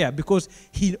every prayer because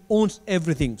he owns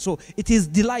everything. So it is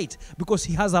delight because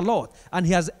he has a lot and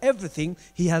he has everything.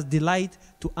 He has delight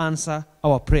to answer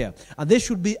our prayer. And this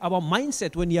should be our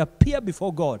mindset when we appear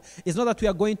before God. It's not that we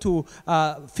are going to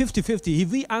 50-50.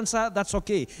 If we answer, that's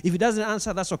okay. If he doesn't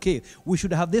answer, that's okay. We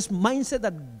should have this mindset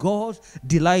that God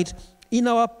delights in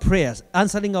our prayers,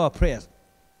 answering our prayers.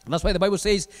 That's why the Bible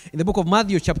says in the book of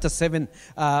Matthew chapter 7,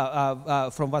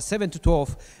 from verse 7 to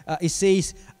 12, it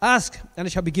says, ask and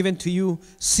it shall be given to you,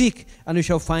 seek and you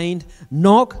shall find,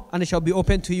 knock and it shall be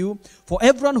opened to you. For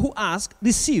everyone who asks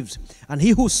receives, and he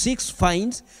who seeks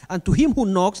finds, and to him who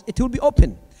knocks it will be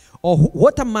open. Or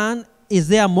what a man is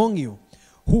there among you,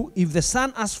 who if the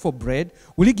son asks for bread,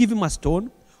 will he give him a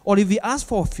stone? Or if he asks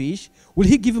for a fish, will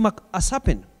he give him a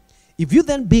serpent? If you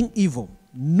then being evil,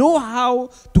 know how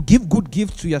to give good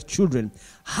gifts to your children,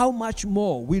 how much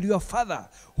more will your Father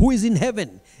who is in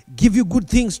heaven give you good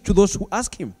things to those who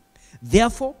ask him?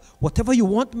 Therefore, whatever you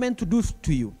want men to do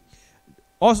to you,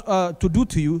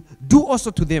 do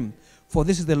also to them, for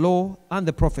this is the law and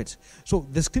the prophets. So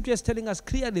the scripture is telling us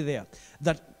clearly there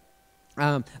that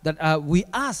we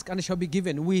ask and it shall be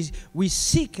given, we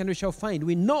seek and we shall find,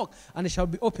 we knock and it shall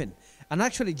be open. And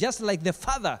actually, just like the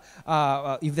father,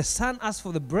 if the son asks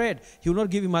for the bread, he will not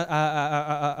give him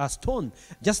a stone.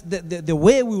 Just the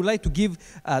way we would like to give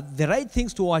the right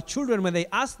things to our children when they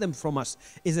ask them from us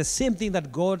is the same thing that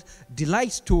God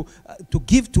delights to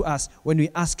give to us when we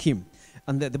ask him.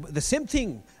 And the same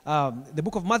thing, the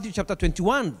book of Matthew chapter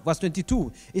 21, verse 22,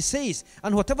 it says,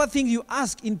 and whatever thing you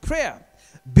ask in prayer,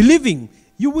 believing,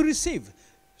 you will receive.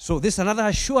 So this is another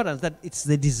assurance that it's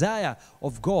the desire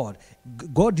of God.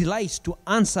 God delights to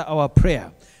answer our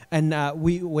prayer. And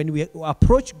when we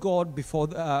approach God before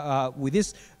with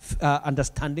this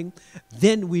understanding,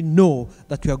 then we know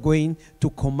that we are going to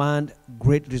command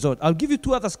great result. I'll give you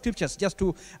two other scriptures just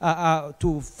to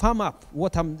firm up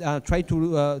what I'm trying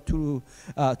to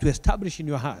establish in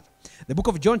your heart. The book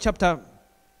of John chapter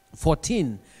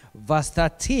 14, verse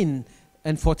 13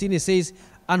 and 14, it says,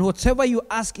 and whatever you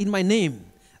ask in my name,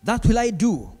 that will I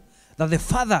do, that the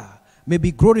Father may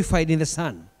be glorified in the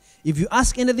Son. If you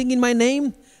ask anything in my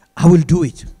name, I will do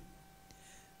it.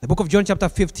 The book of John chapter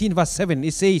 15, verse 7,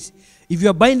 it says, if you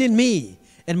abide in me,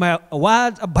 and my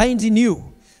word abides in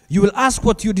you, you will ask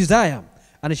what you desire,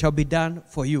 and it shall be done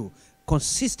for you.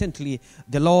 Consistently,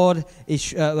 the Lord is,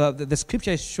 the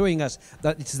scripture is showing us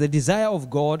that it is the desire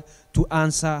of God to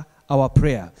answer our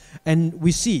prayer. And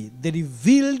we see the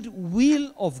revealed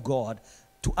will of God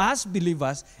to us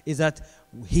believers is that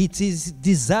it is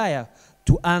desire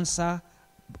to answer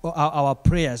our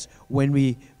prayers when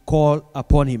we call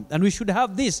upon him. And we should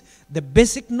have this, the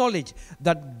basic knowledge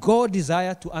that God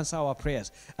desires to answer our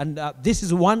prayers. And this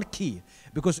is one key.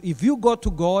 Because if you go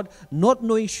to God not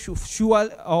knowing for sure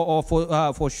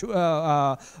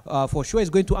is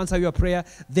going to answer your prayer,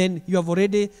 then you have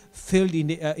already failed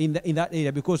in that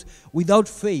area. Because without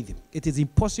faith, it is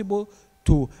impossible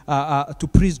to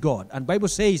please God. And Bible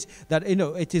says that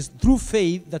it is through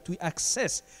faith that we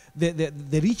access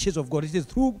the riches of God. It is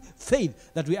through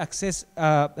faith that we access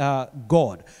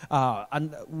God.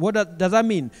 And what does that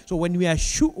mean? So when we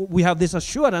have this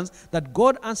assurance that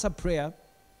God answers prayer,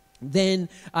 then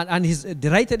and he's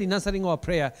delighted in answering our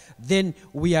prayer, then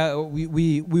we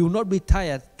will not be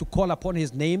tired to call upon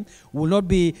his name. We will not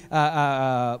be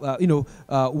will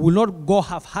not go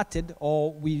half-hearted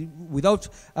or without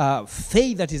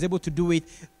faith that is able to do it.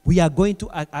 We are going to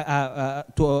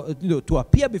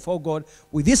appear before God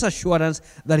with this assurance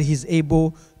that he is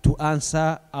able to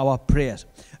answer our prayers.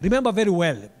 Remember very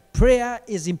well, prayer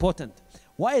is important.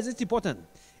 Why is it important?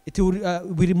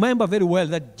 We remember very well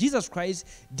that Jesus Christ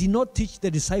did not teach the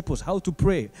disciples how to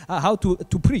pray, how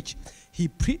to preach.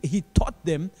 He taught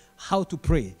them how to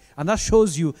pray. And that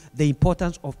shows you the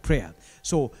importance of prayer.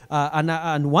 So,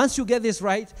 and once you get this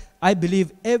right, I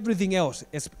believe everything else,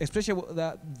 especially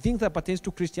the things that pertains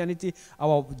to Christianity,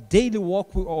 our daily walk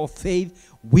of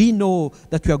faith, we know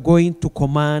that we are going to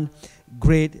command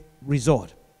great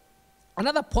result.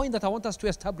 Another point that I want us to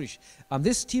establish, and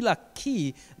this is still a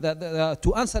key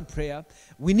to answered prayer,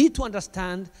 we need to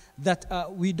understand that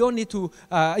we don't need to,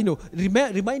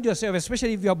 remind yourself,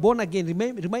 especially if you are born again,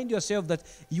 remind yourself that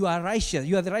you are righteous.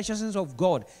 You are the righteousness of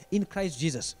God in Christ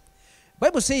Jesus.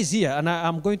 Bible says here, and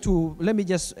I'm going to, let me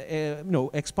just,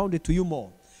 expound it to you more.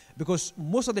 Because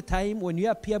most of the time when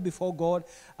you appear before God,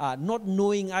 not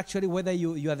knowing actually whether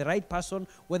you are the right person,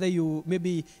 whether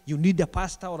maybe you need a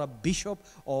pastor or a bishop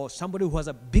or somebody who has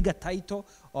a bigger title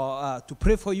or to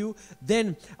pray for you,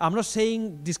 then I'm not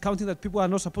saying, discounting that people are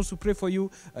not supposed to pray for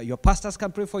you. Your pastors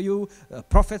can pray for you,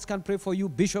 prophets can pray for you,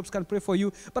 bishops can pray for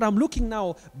you. But I'm looking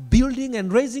now, building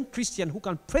and raising Christians who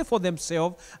can pray for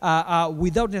themselves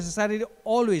without necessarily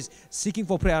always seeking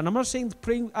for prayer. And I'm not saying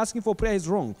asking for prayer is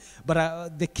wrong,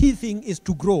 but the key thing is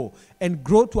to grow and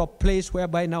grow to a place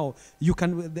whereby now you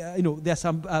can, there are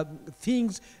some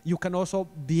things you can also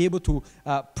be able to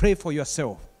pray for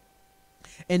yourself.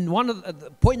 And one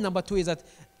of point number 2 is that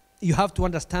you have to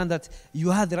understand that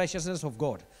you are the righteousness of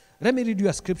God. Let me read you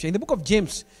a scripture. In the book of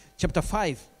James, chapter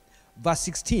 5, verse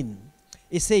 16,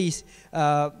 it says,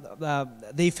 the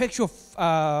effectual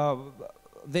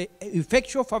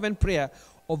fervent prayer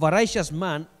of a righteous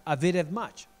man availeth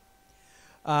much.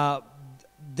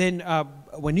 Then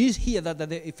when you hear that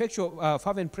the effectual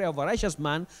fervent prayer of a righteous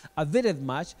man availeth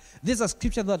much, this is a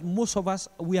scripture that most of us,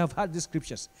 we have heard these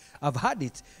scriptures. I've heard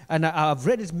it, and I've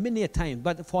read it many a time,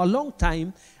 but for a long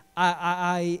time,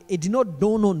 it did not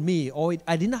dawn on me, or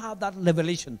I didn't have that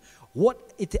revelation, what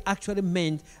it actually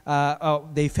meant, the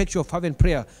effectual fervent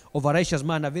prayer of a righteous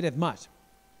man availeth much.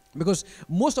 Because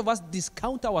most of us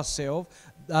discount ourselves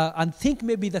and think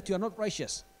maybe that you are not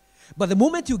righteous. But the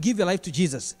moment you give your life to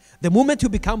Jesus, the moment you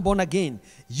become born again,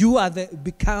 you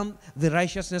become the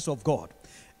righteousness of God.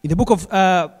 In the book of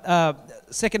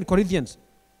 2 Corinthians,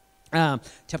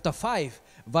 chapter 5,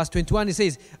 verse 21, it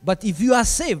says, but if you are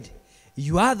saved,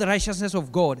 you are the righteousness of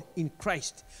God in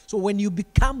Christ. So when you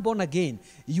become born again,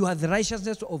 you are the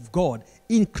righteousness of God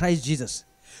in Christ Jesus.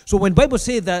 So when Bible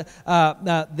says that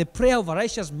the prayer of a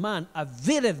righteous man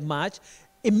availeth much,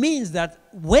 it means that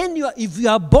if you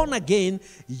are born again,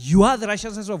 you are the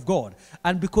righteousness of God.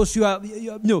 And because you are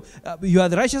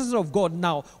the righteousness of God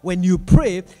now, when you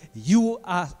pray, you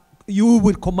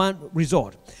will command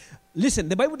result. Listen,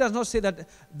 the Bible does not say that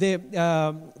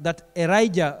that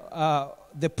Elijah,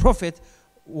 the prophet,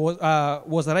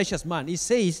 was a righteous man. It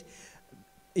says,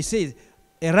 the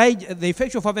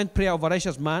effectual fervent prayer of a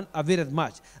righteous man availeth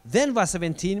much. Then verse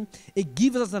 17, it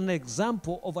gives us an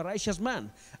example of a righteous man.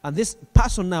 And this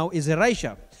person now is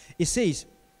Elijah. It says,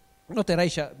 not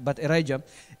Elisha, but Elijah.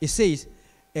 It says,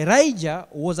 Elijah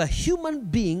was a human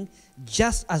being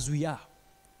just as we are.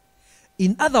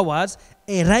 In other words,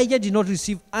 Elijah did not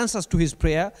receive answers to his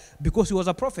prayer because he was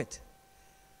a prophet.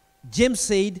 James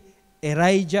said,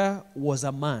 Elijah was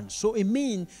a man. So it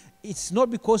means it's not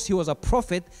because he was a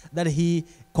prophet that he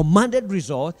commanded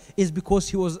result. It's because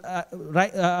he was a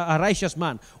righteous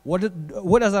man. What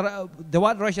does the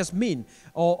word righteous mean?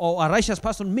 Or a righteous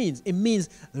person means? It means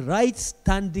right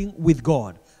standing with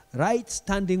God. Right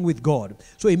standing with God.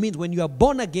 So it means when you are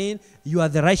born again, you are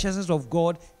the righteousness of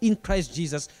God in Christ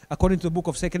Jesus, according to the book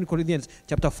of 2 Corinthians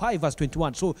chapter 5, verse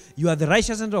 21. So you are the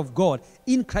righteousness of God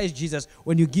in Christ Jesus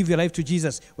when you give your life to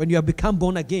Jesus, when you have become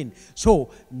born again. So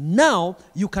now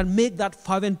you can make that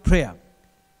fervent prayer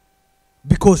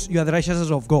because you are the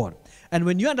righteousness of God. And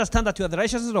when you understand that you are the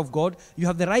righteousness of God, you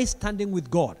have the right standing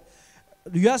with God.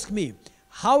 You ask me,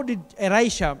 how did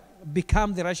Elisha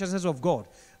become the righteousness of God?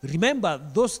 Remember,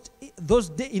 those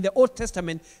days in the Old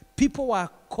Testament, people were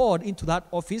called into that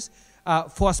office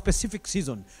for a specific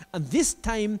season. And this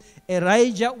time,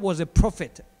 Elijah was a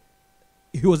prophet.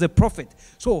 He was a prophet.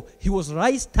 So he was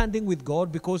right standing with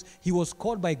God because he was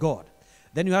called by God.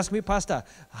 Then you ask me, Pastor,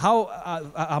 how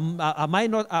am I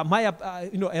not?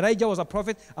 Elijah was a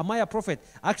prophet. Am I a prophet?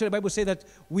 Actually, the Bible says that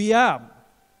we are.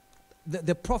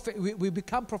 The prophet, we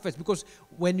become prophets because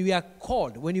when we are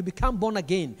called, when you become born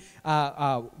again,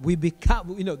 we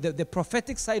become, the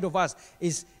prophetic side of us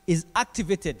is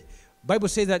activated. Bible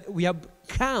says that we have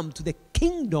come to the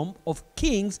kingdom of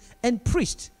kings and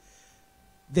priests.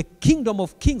 The kingdom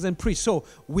of kings and priests. So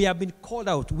we have been called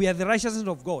out. We are the righteousness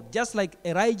of God. Just like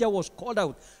Elijah was called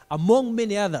out among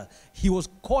many others. He was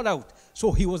called out.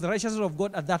 So he was the righteousness of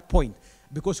God at that point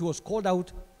because he was called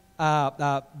out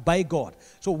by God.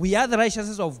 So we are the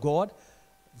righteousness of God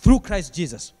through Christ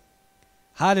Jesus.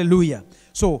 Hallelujah.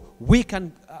 So we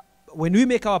can, when we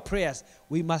make our prayers,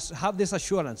 we must have this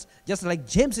assurance. Just like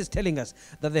James is telling us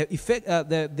that the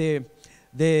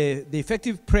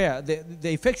effective prayer,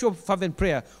 the effectual fervent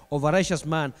prayer of a righteous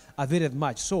man availeth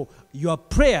much. So your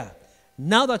prayer,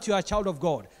 now that you are a child of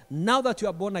God, now that you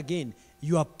are born again,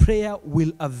 your prayer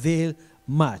will avail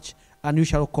much, and you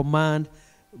shall command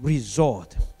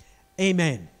result.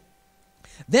 Amen.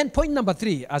 Then point number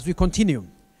 3, as we continue.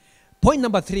 Point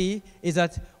number 3 is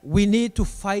that we need to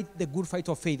fight the good fight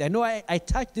of faith. I know I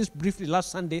touched this briefly last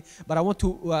Sunday, but I want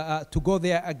to go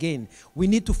there again. We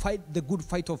need to fight the good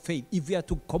fight of faith. If we are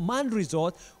to command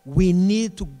result, we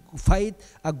need to fight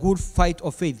a good fight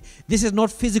of faith. This is not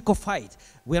physical fight.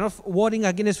 We are not warring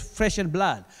against flesh and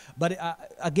blood, but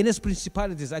against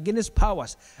principalities, against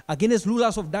powers, against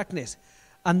rulers of darkness.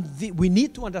 And we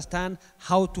need to understand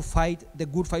how to fight the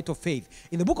good fight of faith.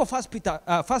 In the book of 1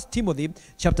 Timothy,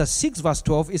 chapter 6, verse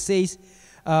 12, it says,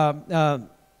 the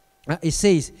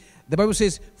Bible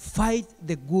says, fight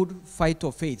the good fight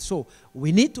of faith. So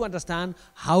we need to understand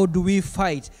how do we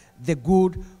fight the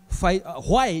good fight,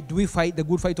 why do we fight the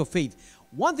good fight of faith?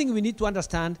 One thing we need to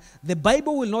understand, the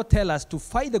Bible will not tell us to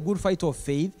fight the good fight of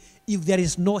faith if there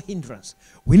is no hindrance.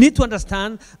 We need to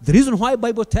understand the reason why the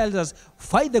Bible tells us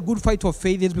fight the good fight of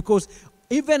faith is because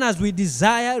even as we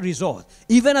desire result,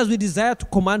 even as we desire to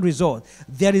command result,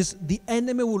 the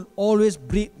enemy will always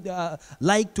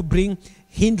like to bring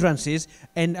hindrances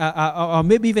and or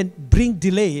maybe even bring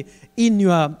delay in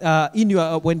your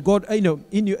when God in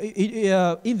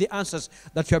the answers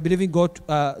that you are believing God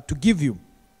to give you.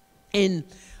 And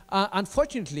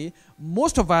unfortunately,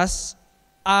 most of us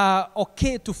are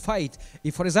okay to fight.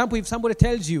 If, for example, if somebody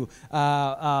tells you,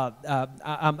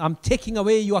 I'm taking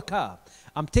away your car,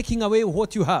 I'm taking away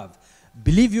what you have,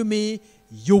 believe you me,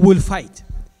 you will fight.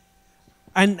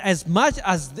 And as much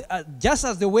as, just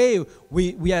as the way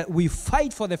we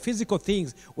fight for the physical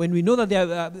things, when we know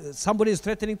that somebody is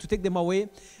threatening to take them away,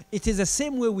 it is the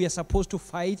same way we are supposed to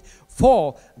fight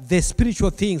for the spiritual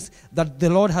things that the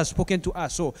Lord has spoken to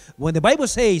us. So when the Bible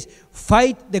says,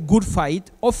 fight the good fight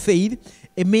of faith,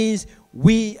 it means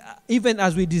we, even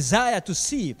as we desire to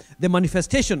see the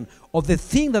manifestation of the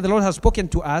thing that the Lord has spoken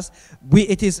to us, we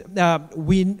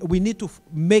need to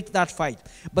make that fight.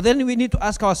 But then we need to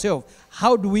ask ourselves,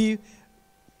 how do we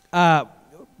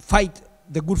fight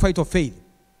the good fight of faith?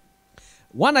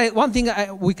 One thing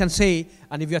we can say,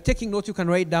 and if you are taking notes, you can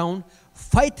write down,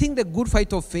 fighting the good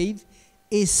fight of faith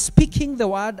is speaking the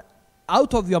word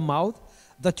out of your mouth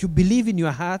that you believe in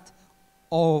your heart,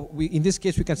 or in this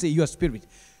case, we can say your spirit.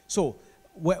 So,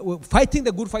 we're fighting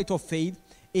the good fight of faith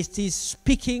is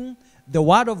speaking the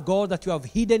word of God that you have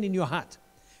hidden in your heart.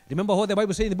 Remember what the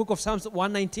Bible says in the book of Psalms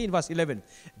 119, verse 11.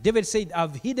 David said,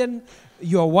 I've hidden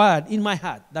your word in my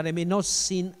heart that I may not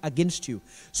sin against you.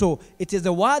 So, it is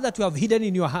the word that you have hidden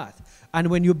in your heart. And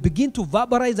when you begin to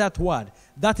verbalize that word,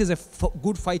 that is a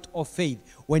good fight of faith.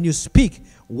 When you speak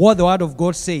what the word of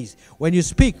God says, when you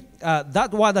speak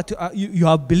that word that you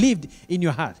have believed in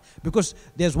your heart. Because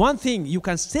there's one thing, you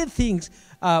can say things,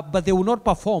 but they will not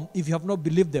perform if you have not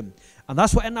believed them. And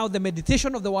that's why now the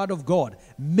meditation of the word of God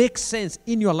makes sense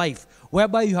in your life,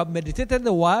 whereby you have meditated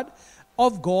the word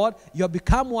of God, you have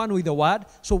become one with the word.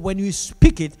 So when you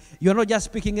speak it, you're not just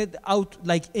speaking it out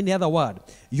like any other word.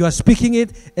 You are speaking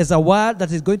it as a word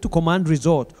that is going to command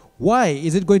result. Why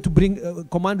is it going to bring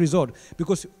command result?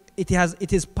 Because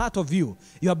it is part of you.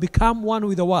 You have become one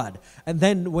with the word. And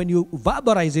then when you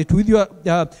verbalize it with your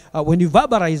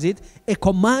a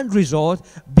command result,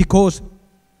 because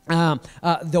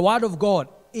the word of God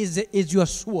is your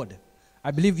sword. I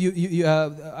believe you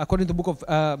according to the book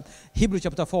of Hebrews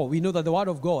chapter 4, we know that the word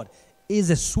of God is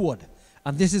a sword.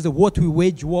 And this is what we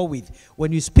wage war with.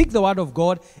 When you speak the word of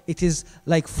God, it is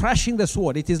like thrashing the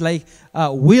sword. It is like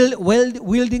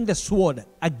wielding the sword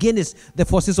against the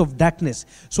forces of darkness.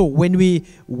 So when we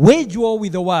wage war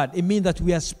with the word, it means that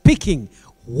we are speaking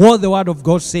what the word of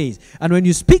God says. And when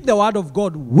you speak the word of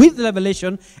God with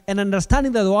revelation and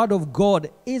understanding that the word of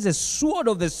God is a sword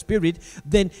of the Spirit,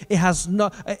 then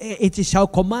it shall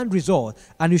command result,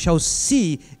 and you shall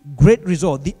see great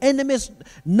result. The enemy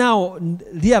now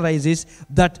realizes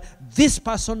that this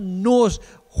person knows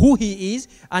who he is,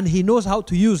 and he knows how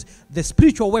to use the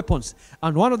spiritual weapons.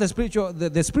 And one of the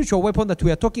spiritual weapon that we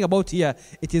are talking about here,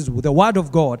 it is the word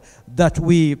of God that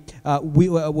when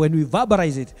we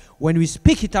verbalize it, when we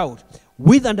speak it out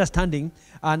with understanding,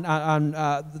 and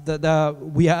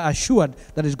we are assured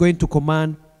that it's going to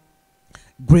command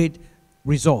great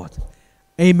result.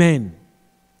 Amen.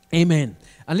 Amen.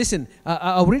 And listen,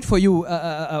 I'll read for you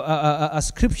a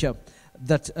scripture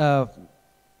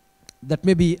that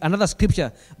may be another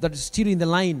scripture that is still in the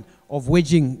line of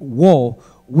waging war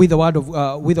with the word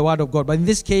of God. But in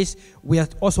this case, we are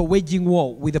also waging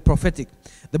war with the prophetic.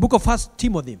 The book of 1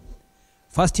 Timothy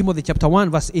chapter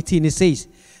 1, verse 18, it says,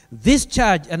 "This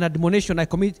charge and admonition I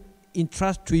commit in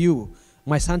trust to you,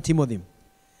 my son Timothy,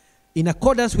 in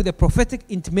accordance with the prophetic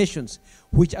intimations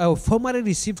which I have formerly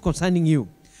received concerning you,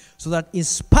 so that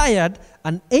inspired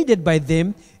and aided by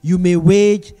them, you may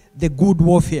wage the good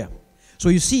warfare." So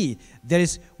you see, There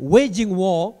is waging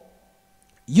war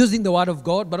using the word of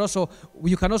God, but also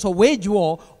you can also wage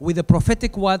war with the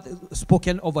prophetic word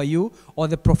spoken over you or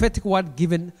the prophetic word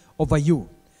given over you.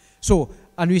 So,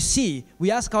 and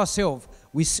we ask ourselves,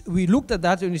 we looked at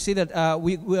that and we see that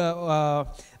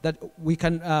that we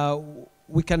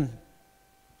can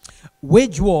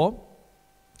wage war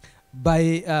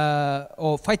by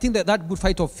or fighting that good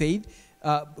fight of faith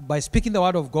by speaking the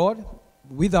word of God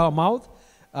with our mouth,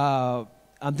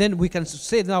 and then we can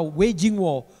say now waging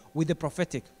war with the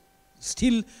prophetic.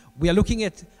 Still, we are looking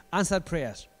at answered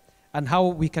prayers and how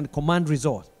we can command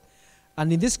result.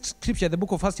 And in this scripture, the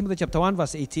book of 1 Timothy chapter 1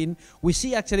 verse 18, we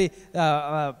see actually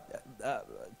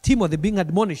Timothy being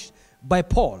admonished by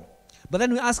Paul. But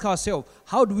then we ask ourselves,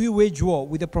 how do we wage war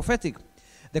with the prophetic?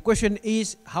 The question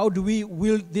is, how do we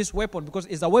wield this weapon? Because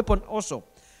it's a weapon also.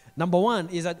 Number one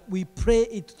is that we pray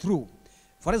it through.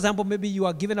 For example, maybe you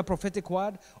are given a prophetic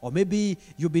word, or maybe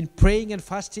you've been praying and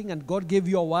fasting and God gave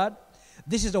you a word.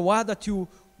 This is the word that you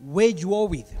wage war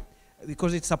with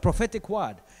because it's a prophetic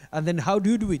word. And then how do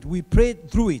you do it? We pray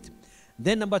through it.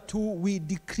 Then number two, we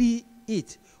decree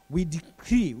it. We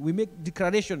decree, we make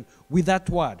declaration with that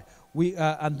word.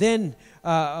 And then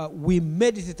we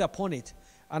meditate upon it.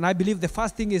 And I believe the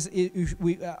first thing is,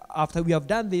 after we have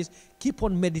done this, keep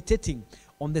on meditating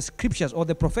on the scriptures or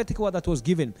the prophetic word that was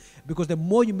given. Because the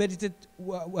more you meditate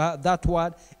that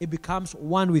word, it becomes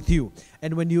one with you.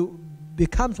 And when you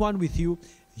becomes one with you,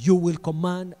 you will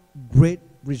command great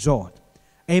result.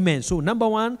 Amen. So number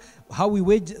one, how we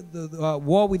wage the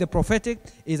war with the prophetic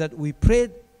is that we pray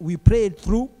it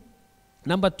through.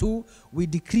 Number two, we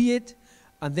decree it.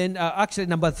 And then actually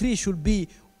number three should be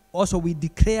also we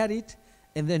declare it.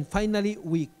 And then finally,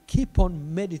 we keep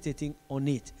on meditating on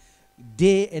it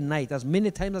day and night. As many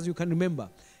times as you can remember,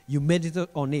 you meditate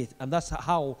on it. And that's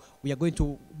how we are going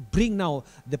to bring now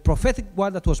the prophetic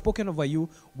word that was spoken over you,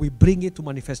 we bring it to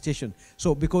manifestation.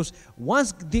 So because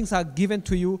once things are given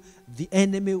to you, the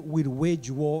enemy will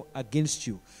wage war against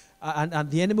you.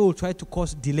 And the enemy will try to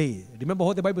cause delay. Remember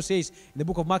what the Bible says in the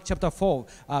book of Mark chapter 4,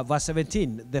 verse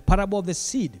 17, the parable of the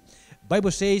seed.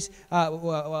 Bible says,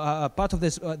 part of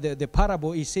this, the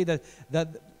parable is say that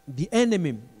the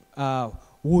enemy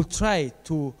will try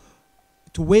to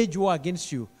wage war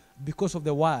against you because of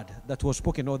the word that was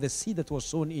spoken or the seed that was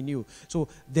sown in you. So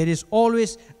there is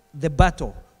always the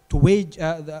battle to wage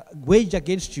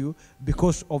against you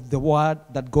because of the word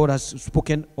that God has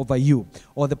spoken over you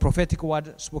or the prophetic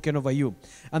word spoken over you.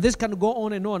 And this can go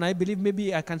on and on. I believe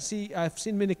maybe I've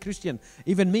seen many Christians,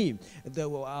 even me,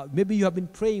 maybe you have been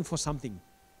praying for something.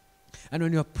 And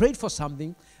when you have prayed for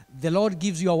something, the Lord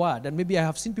gives you a word. And maybe I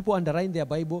have seen people underline their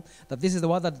Bible that this is the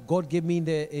word that God gave me in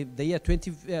the year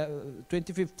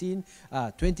 2015,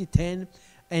 2010.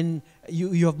 And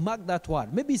you have marked that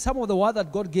word. Maybe some of the word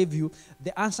that God gave you,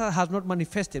 the answer has not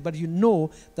manifested, but you know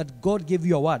that God gave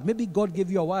you a word. Maybe God gave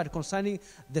you a word concerning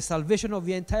the salvation of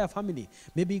your entire family.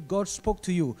 Maybe God spoke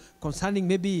to you concerning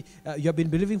maybe you have been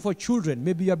believing for children.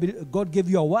 Maybe God gave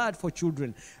you a word for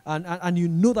children. And you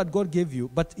know that God gave you,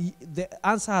 but the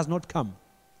answer has not come.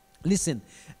 Listen,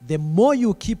 the more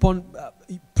you keep on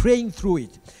praying through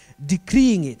it,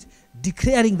 decreeing it,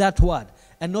 declaring that word,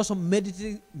 and also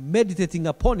meditating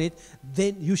upon it,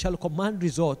 then you shall command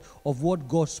result of what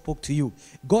God spoke to you.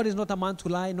 God is not a man to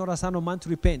lie, nor a son of man to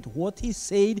repent. What he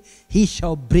said, he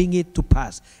shall bring it to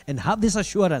pass. And have this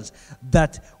assurance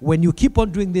that when you keep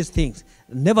on doing these things,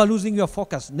 never losing your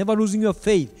focus, never losing your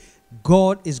faith,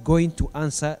 God is going to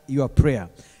answer your prayer.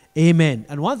 Amen.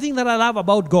 And one thing that I love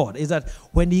about God is that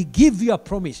when he gives you a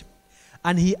promise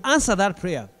and he answers that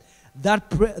prayer,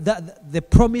 the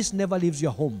promise never leaves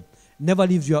your home. Never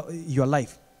leaves your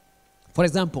life. For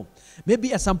example,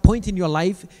 maybe at some point in your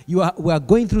life we are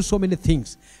going through so many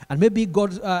things, and maybe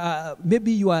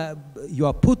maybe you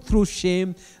are put through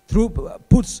shame,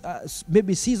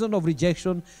 maybe season of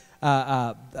rejection,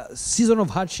 season of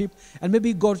hardship, and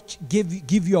maybe God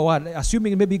give you a word.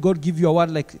 Assuming maybe God give you a word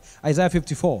like Isaiah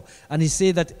 54, and He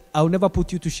said that I'll never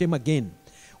put you to shame again.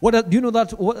 Do you know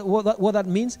what that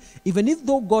means? Even if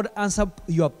though God answered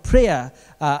your prayer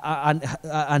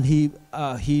and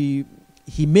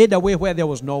He made a way where there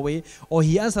was no way, or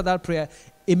He answered that prayer,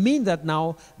 it means that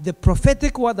now the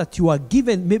prophetic word that you are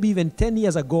given maybe even 10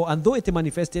 years ago, and though it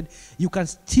manifested, you can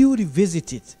still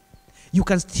revisit it. You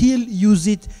can still use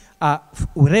it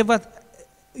wherever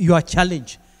you are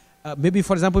challenged. Maybe,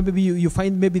 for example, maybe you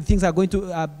find maybe things are going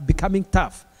to becoming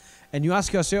tough. And you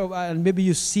ask yourself, and maybe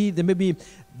you see that maybe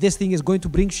this thing is going to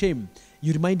bring shame.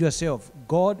 You remind yourself,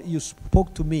 God, you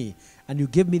spoke to me, and you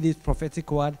gave me this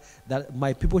prophetic word that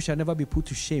my people shall never be put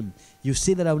to shame. You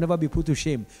say that I will never be put to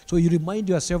shame. So you remind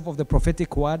yourself of the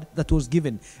prophetic word that was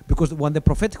given, because when the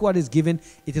prophetic word is given,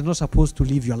 it is not supposed to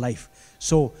leave your life.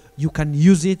 So you can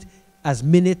use it as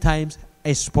many times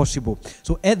as possible.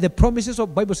 So the promises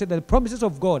of Bible said that the promises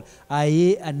of God are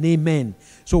yea and amen.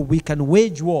 So we can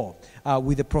wage war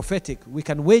with the prophetic. We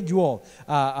can wage war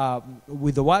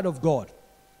with the word of God.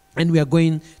 And we are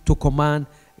going to command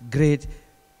great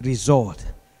result.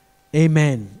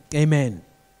 Amen. Amen.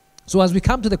 So as we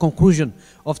come to the conclusion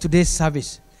of today's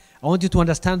service, I want you to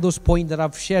understand those points that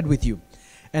I've shared with you.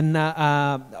 And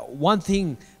one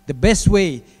thing, the best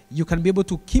way you can be able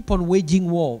to keep on waging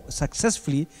war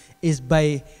successfully is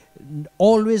by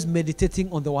always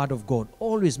meditating on the Word of God.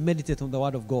 Always meditate on the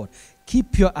Word of God.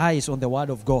 Keep your eyes on the Word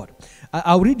of God.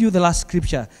 I'll read you the last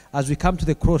scripture as we come to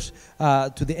the cross,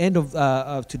 to the end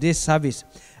of today's service.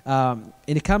 And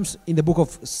it comes in the book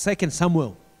of 2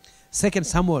 Samuel. 2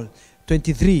 Samuel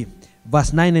 23,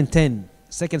 verse 9 and 10.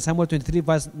 2 Samuel 23,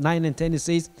 verse 9 and 10, it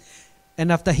says,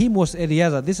 and after him was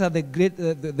Eleazar. These are the great,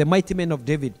 the mighty men of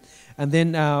David. And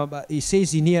then he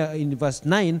says in here, in verse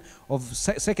 9 of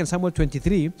 2 Samuel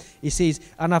 23, he says,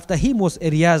 and after him was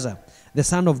Eleazar, the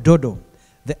son of Dodo,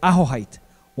 the Ahohite,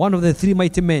 one of the three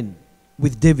mighty men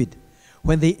with David,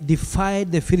 when they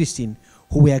defied the Philistines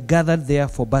who were gathered there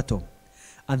for battle.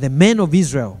 And the men of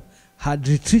Israel had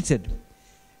retreated.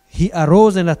 He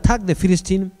arose and attacked the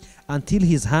Philistine until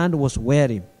his hand was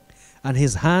weary, and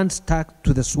his hand stuck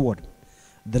to the sword.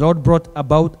 The Lord brought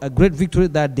about a great victory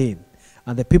that day,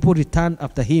 and the people returned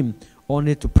after him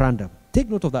only to plunder. Take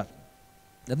note of that.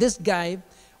 Now this guy,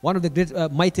 one of the great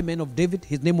mighty men of David,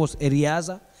 his name was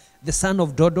Eleazar, the son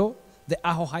of Dodo, the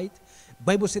Ahohite.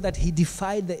 Bible says that he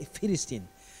defied the Philistine,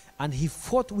 and he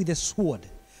fought with a sword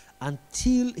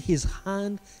until his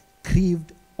hand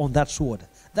cleaved on that sword.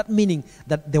 That meaning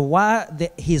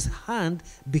that his hand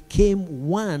became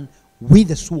one with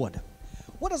the sword.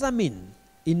 What does that mean?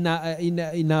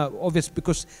 Obvious,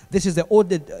 because this is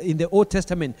in the Old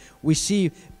Testament, we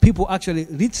see people actually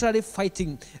literally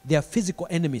fighting their physical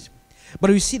enemies. But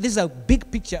we see this is a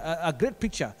big picture, a great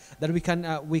picture that we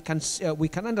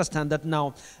can understand that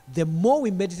now. The more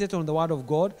we meditate on the Word of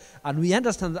God, and we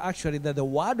understand actually that the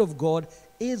Word of God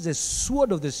is the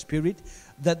sword of the Spirit,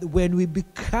 that when we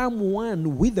become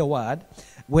one with the Word,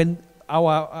 when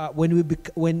our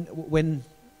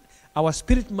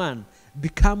spirit man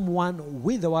become one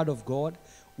with the Word of God,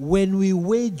 when we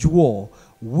wage war,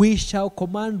 we shall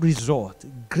command result,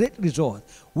 great result.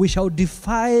 We shall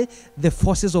defy the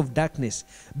forces of darkness.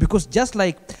 Because just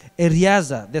like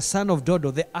Eleazar, the son of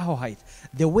Dodo, the Ahohite,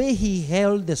 the way he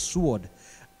held the sword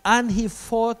and he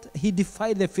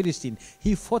defied the Philistine.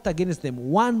 He fought against them.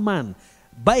 One man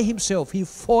by himself, he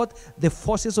fought the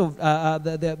forces of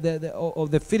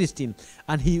the Philistine,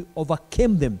 and he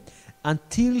overcame them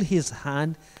until his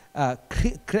hand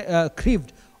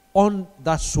cleaved on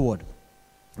that sword.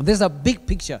 There's a big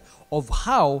picture of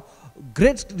how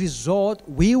great result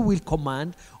we will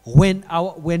command when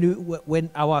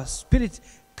our spirit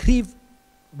cleave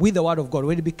with the Word of God,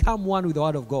 when we become one with the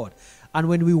Word of God. And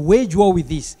when we wage war with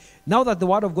this, now that the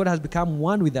Word of God has become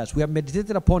one with us, we have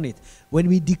meditated upon it, when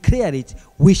we declare it,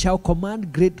 we shall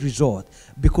command great result,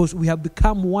 because we have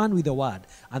become one with the Word.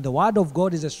 And the Word of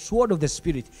God is a sword of the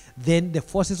Spirit. Then the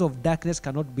forces of darkness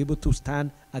cannot be able to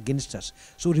stand against us.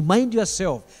 So remind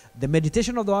yourself, the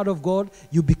meditation of the Word of God,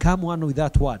 you become one with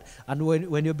that Word. And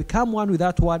when you become one with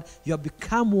that Word, you have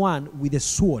become one with a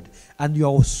sword. And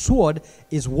your sword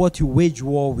is what you wage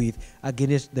war with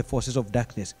against the forces of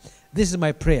darkness. This is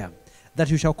my prayer, that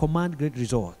you shall command great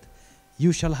result.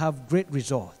 You shall have great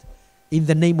result in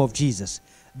the name of Jesus.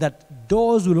 That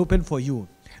doors will open for you.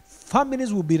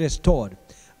 Families will be restored.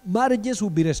 Marriages will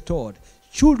be restored.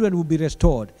 Children will be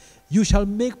restored. You shall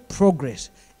make progress.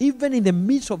 Even in the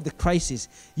midst of the crisis,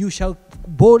 you shall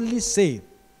boldly say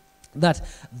that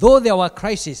though there were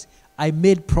crises, I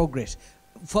made progress.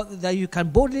 For that you can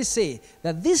boldly say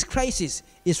that this crisis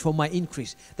is for my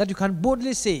increase. That you can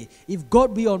boldly say, if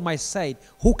God be on my side,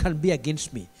 who can be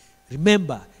against me?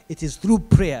 Remember, it is through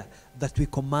prayer that we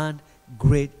command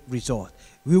great result.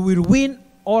 We will win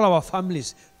all our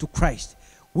families to Christ.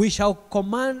 We shall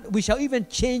even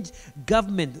change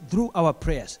government through our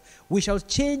prayers. We shall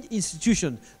change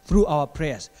institutions through our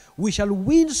prayers. We shall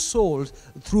win souls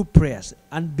through prayers.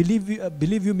 And believe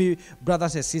you me,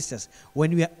 brothers and sisters,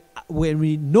 when we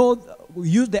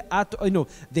use the art,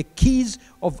 the keys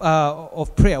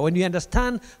of prayer, when we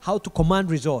understand how to command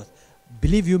results,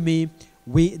 believe you me,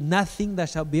 nothing that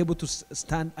shall be able to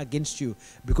stand against you,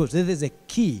 because this is a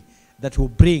key that will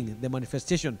bring the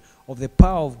manifestation of the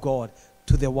power of God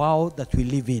to the world that we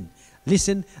live in.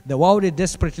 Listen, the world is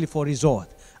desperately for resort.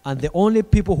 And the only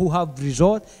people who have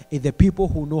resort is the people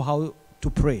who know how to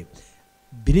pray.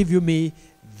 Believe you me,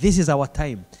 this is our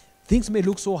time. Things may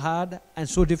look so hard and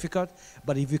so difficult,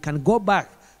 but if we can go back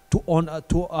on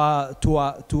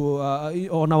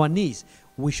our knees,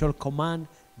 we shall command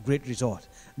great result.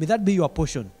 May that be your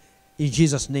portion in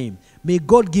Jesus' name. May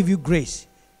God give you grace.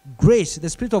 Grace, the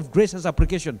spirit of grace and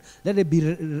application, let it be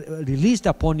released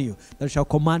upon you, that shall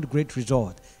command great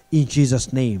result in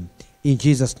Jesus' name. In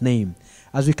Jesus' name.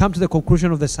 As we come to the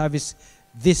conclusion of the service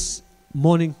this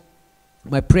morning,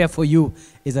 my prayer for you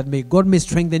is that may God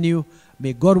strengthen you.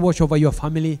 May God watch over your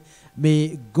family.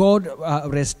 May God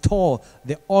restore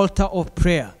the altar of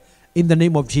prayer in the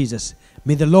name of Jesus.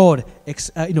 May the Lord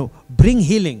bring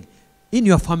healing in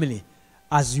your family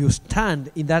as you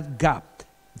stand in that gap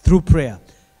through prayer.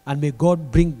 And may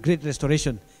God bring great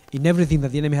restoration in everything that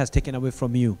the enemy has taken away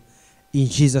from you. In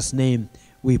Jesus' name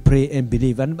we pray and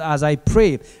believe. And as I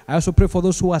pray, I also pray for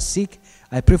those who are sick.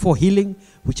 I pray for healing.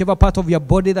 Whichever part of your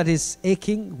body that is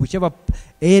aching, whichever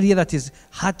area that is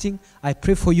hurting, I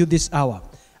pray for you this hour.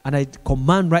 And I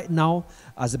command right now,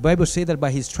 as the Bible says that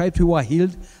by his stripes we were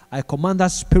healed, I command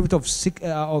that spirit of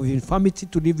infirmity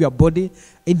to leave your body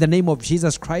in the name of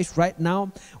Jesus Christ right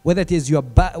now. Whether it is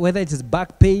whether it is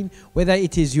back pain, whether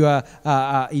it is your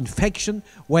infection,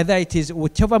 whether it is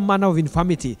whichever manner of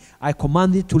infirmity, I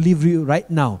command it to leave you right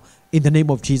now in the name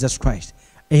of Jesus Christ.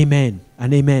 Amen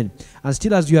and amen. And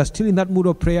still, as you are still in that mood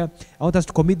of prayer, I want us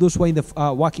to commit those who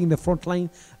are working in the front line,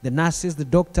 the nurses, the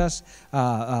doctors,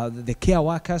 the care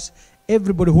workers,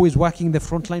 everybody who is working in the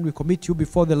front line. We commit you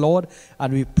before the Lord,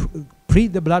 and we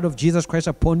plead the blood of Jesus Christ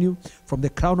upon you, from the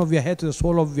crown of your head to the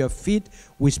sole of your feet.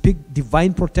 We speak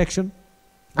divine protection.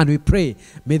 And we pray,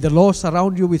 may the Lord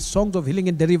surround you with songs of healing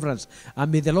and deliverance. And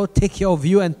may the Lord take care of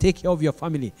you and take care of your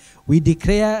family. We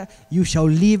declare you shall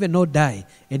live and not die,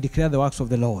 and declare the works of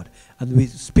the Lord. And we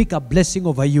speak a blessing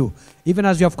over you. Even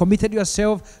as you have committed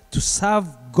yourself to serve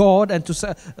God and to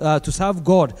serve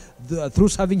God through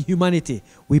serving humanity,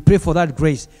 we pray for that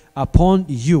grace upon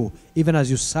you, even as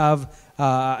you serve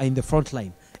in the front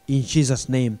line. In Jesus'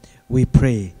 name we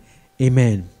pray.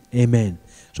 Amen. Amen.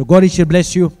 So God shall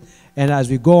bless you. And as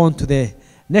we go on to the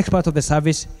next part of the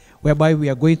service, whereby we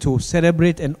are going to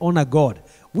celebrate and honor God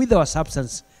with our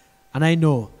substance. And I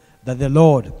know that the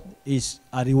Lord is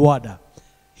a rewarder.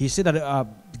 He said that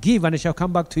give and it shall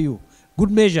come back to you.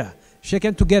 Good measure,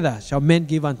 shaken together, shall men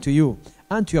give unto you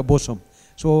and to your bosom.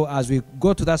 So as we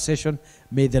go to that session,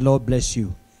 may the Lord bless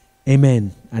you.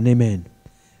 Amen and amen.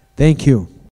 Thank you.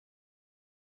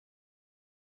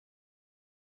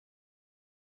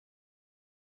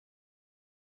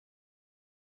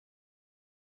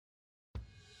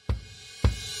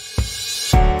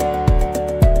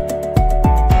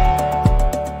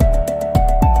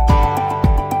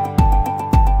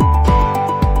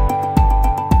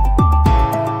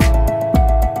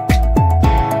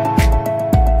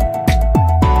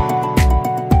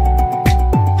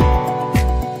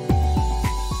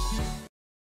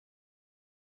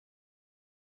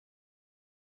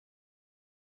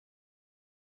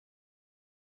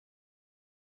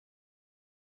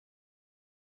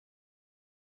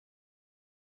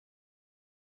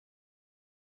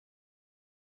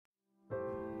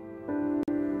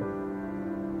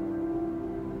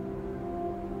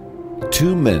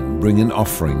 Two men bring an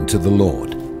offering to the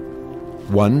Lord,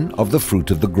 one of the fruit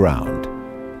of the ground,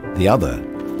 the other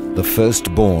the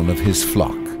firstborn of his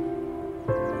flock.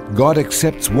 God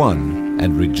accepts one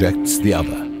and rejects the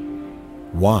other.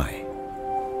 Why?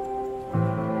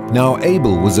 Now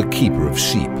Abel was a keeper of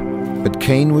sheep, but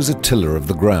Cain was a tiller of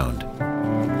the ground.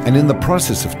 And in the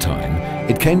process of time,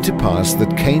 it came to pass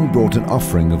that Cain brought an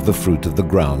offering of the fruit of the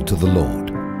ground to the Lord.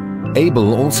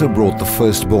 Abel also brought the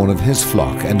firstborn of his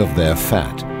flock and of their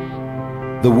fat.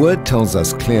 The word tells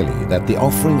us clearly that the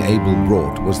offering Abel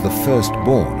brought was the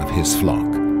firstborn of his flock.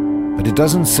 But it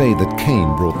doesn't say that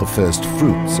Cain brought the first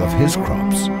fruits of his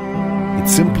crops. It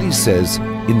simply says,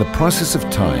 in the process of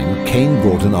time, Cain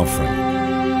brought an offering.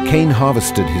 Cain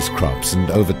harvested his crops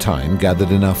and over time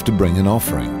gathered enough to bring an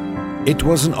offering. It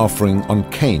was an offering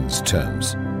on Cain's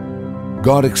terms.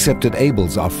 God accepted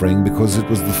Abel's offering because it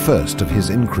was the first of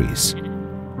his increase.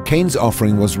 Cain's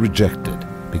offering was rejected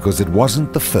because it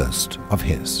wasn't the first of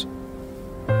his.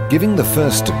 Giving the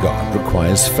first to God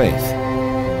requires faith.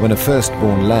 When a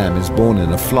firstborn lamb is born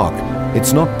in a flock,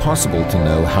 it's not possible to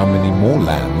know how many more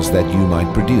lambs that you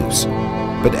might produce.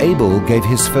 But Abel gave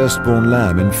his firstborn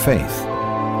lamb in faith,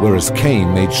 whereas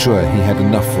Cain made sure he had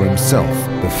enough for himself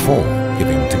before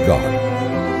giving to God.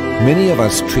 Many of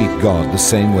us treat God the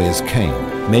same way as Cain.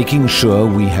 making sure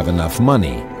we have enough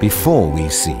money before we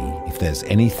see if there's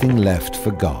anything left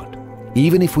for God.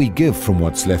 Even if we give from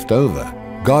what's left over,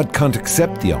 God can't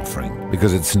accept the offering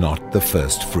because it's not the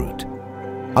first fruit.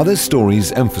 Other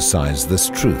stories emphasize this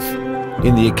truth.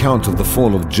 In the account of the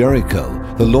fall of Jericho,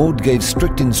 the Lord gave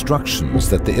strict instructions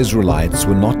that the Israelites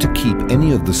were not to keep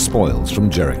any of the spoils from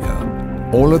Jericho.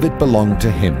 All of it belonged to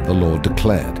him, the Lord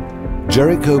declared.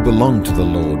 Jericho belonged to the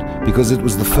Lord because it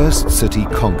was the first city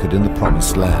conquered in the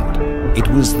Promised Land. It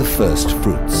was the first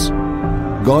fruits.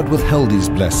 God withheld his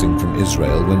blessing from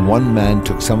Israel when one man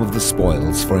took some of the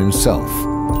spoils for himself.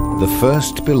 The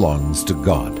first belongs to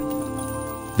God.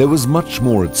 There was much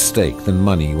more at stake than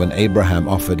money when Abraham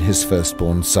offered his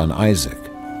firstborn son Isaac.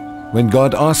 When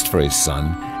God asked for his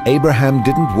son, Abraham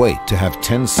didn't wait to have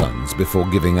 10 sons before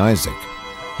giving Isaac.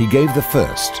 He gave the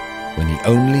first when he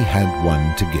only had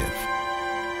one to give.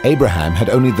 Abraham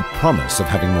had only the promise of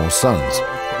having more sons.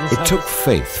 It took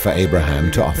faith for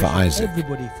Abraham to offer Isaac,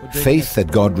 faith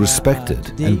that God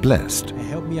respected and blessed,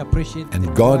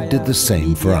 and God did the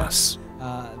same for us.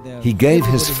 He gave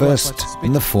his first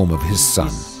in the form of his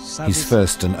Son, his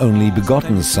first and only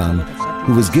begotten Son,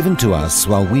 who was given to us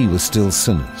while we were still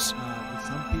sinners.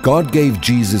 God gave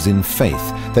Jesus in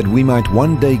faith that we might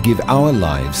one day give our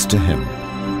lives to him.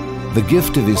 The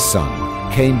gift of his Son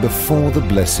came before the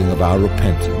blessing of our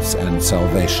repentance and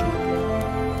salvation.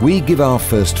 We give our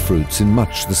first fruits in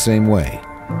much the same way.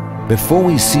 Before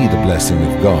we see the blessing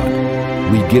of God,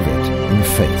 we give it in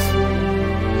faith.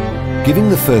 Giving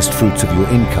the first fruits of your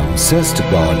income says to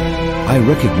God, I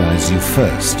recognize you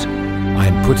first. I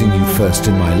am putting you first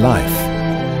in my life,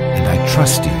 and I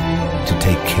trust you to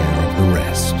take care of the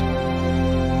rest.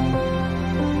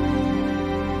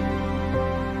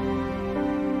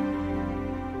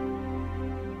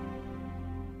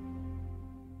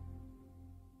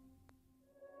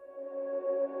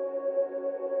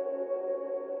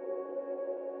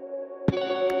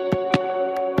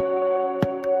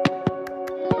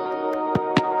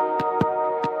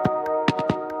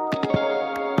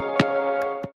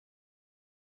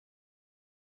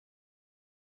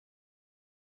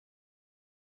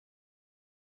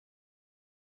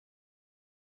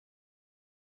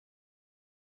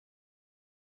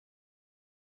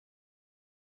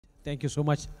 Thank you so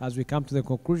much. As we come to the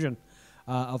conclusion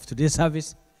of today's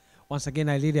service, once again,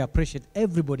 I really appreciate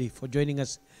everybody for joining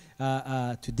us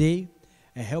today.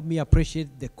 Help me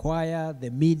appreciate the choir, the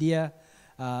media,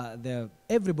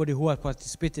 everybody who has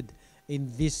participated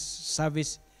in this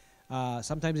service.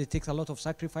 Sometimes it takes a lot of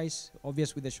sacrifice,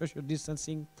 obviously with the social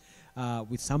distancing,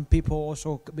 with some people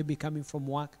also maybe coming from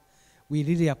work. We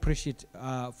really appreciate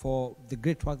for the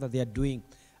great work that they are doing,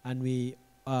 and we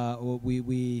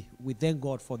thank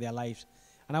God for their lives.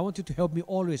 And I want you to help me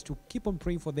always to keep on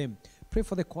praying for them. Pray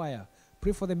for the choir,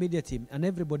 pray for the media team, and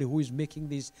everybody who is making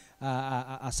this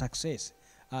a success.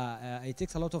 It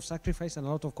takes a lot of sacrifice and a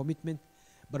lot of commitment,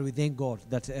 but we thank God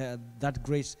that that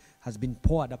grace has been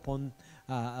poured upon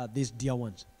these dear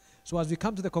ones. So as we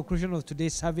come to the conclusion of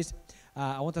today's service,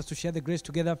 I want us to share the grace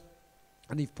together.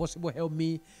 And if possible, help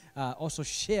me also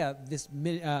share this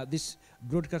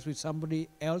broadcast with somebody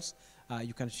else.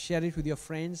 You can share it with your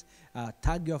friends,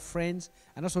 tag your friends,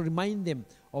 and also remind them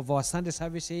of our Sunday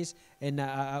services. And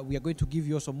we are going to give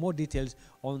you also more details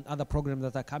on other programs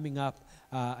that are coming up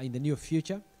in the near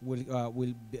future.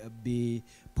 We'll be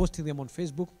posting them on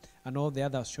Facebook and all the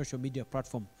other social media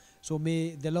platforms. So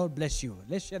may the Lord bless you.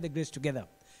 Let's share the grace together.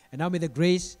 And now may the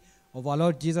grace of our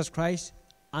Lord Jesus Christ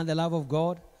and the love of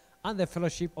God and the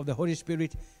fellowship of the Holy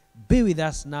Spirit be with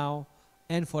us now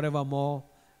and forevermore.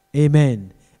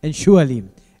 Amen. And surely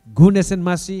goodness and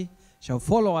mercy shall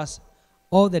follow us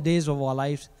all the days of our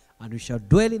lives, and we shall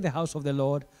dwell in the house of the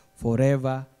Lord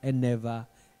forever and ever.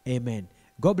 Amen.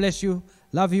 God bless you.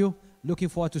 Love you. Looking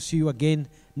forward to see you again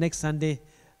next Sunday,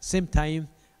 same time.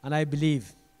 And I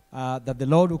believe that the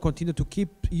Lord will continue to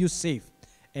keep you safe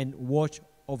and watch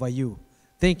over you.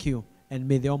 Thank you, and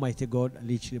may the Almighty God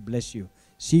literally bless you.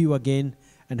 See you again,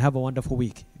 and have a wonderful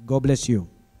week. God bless you.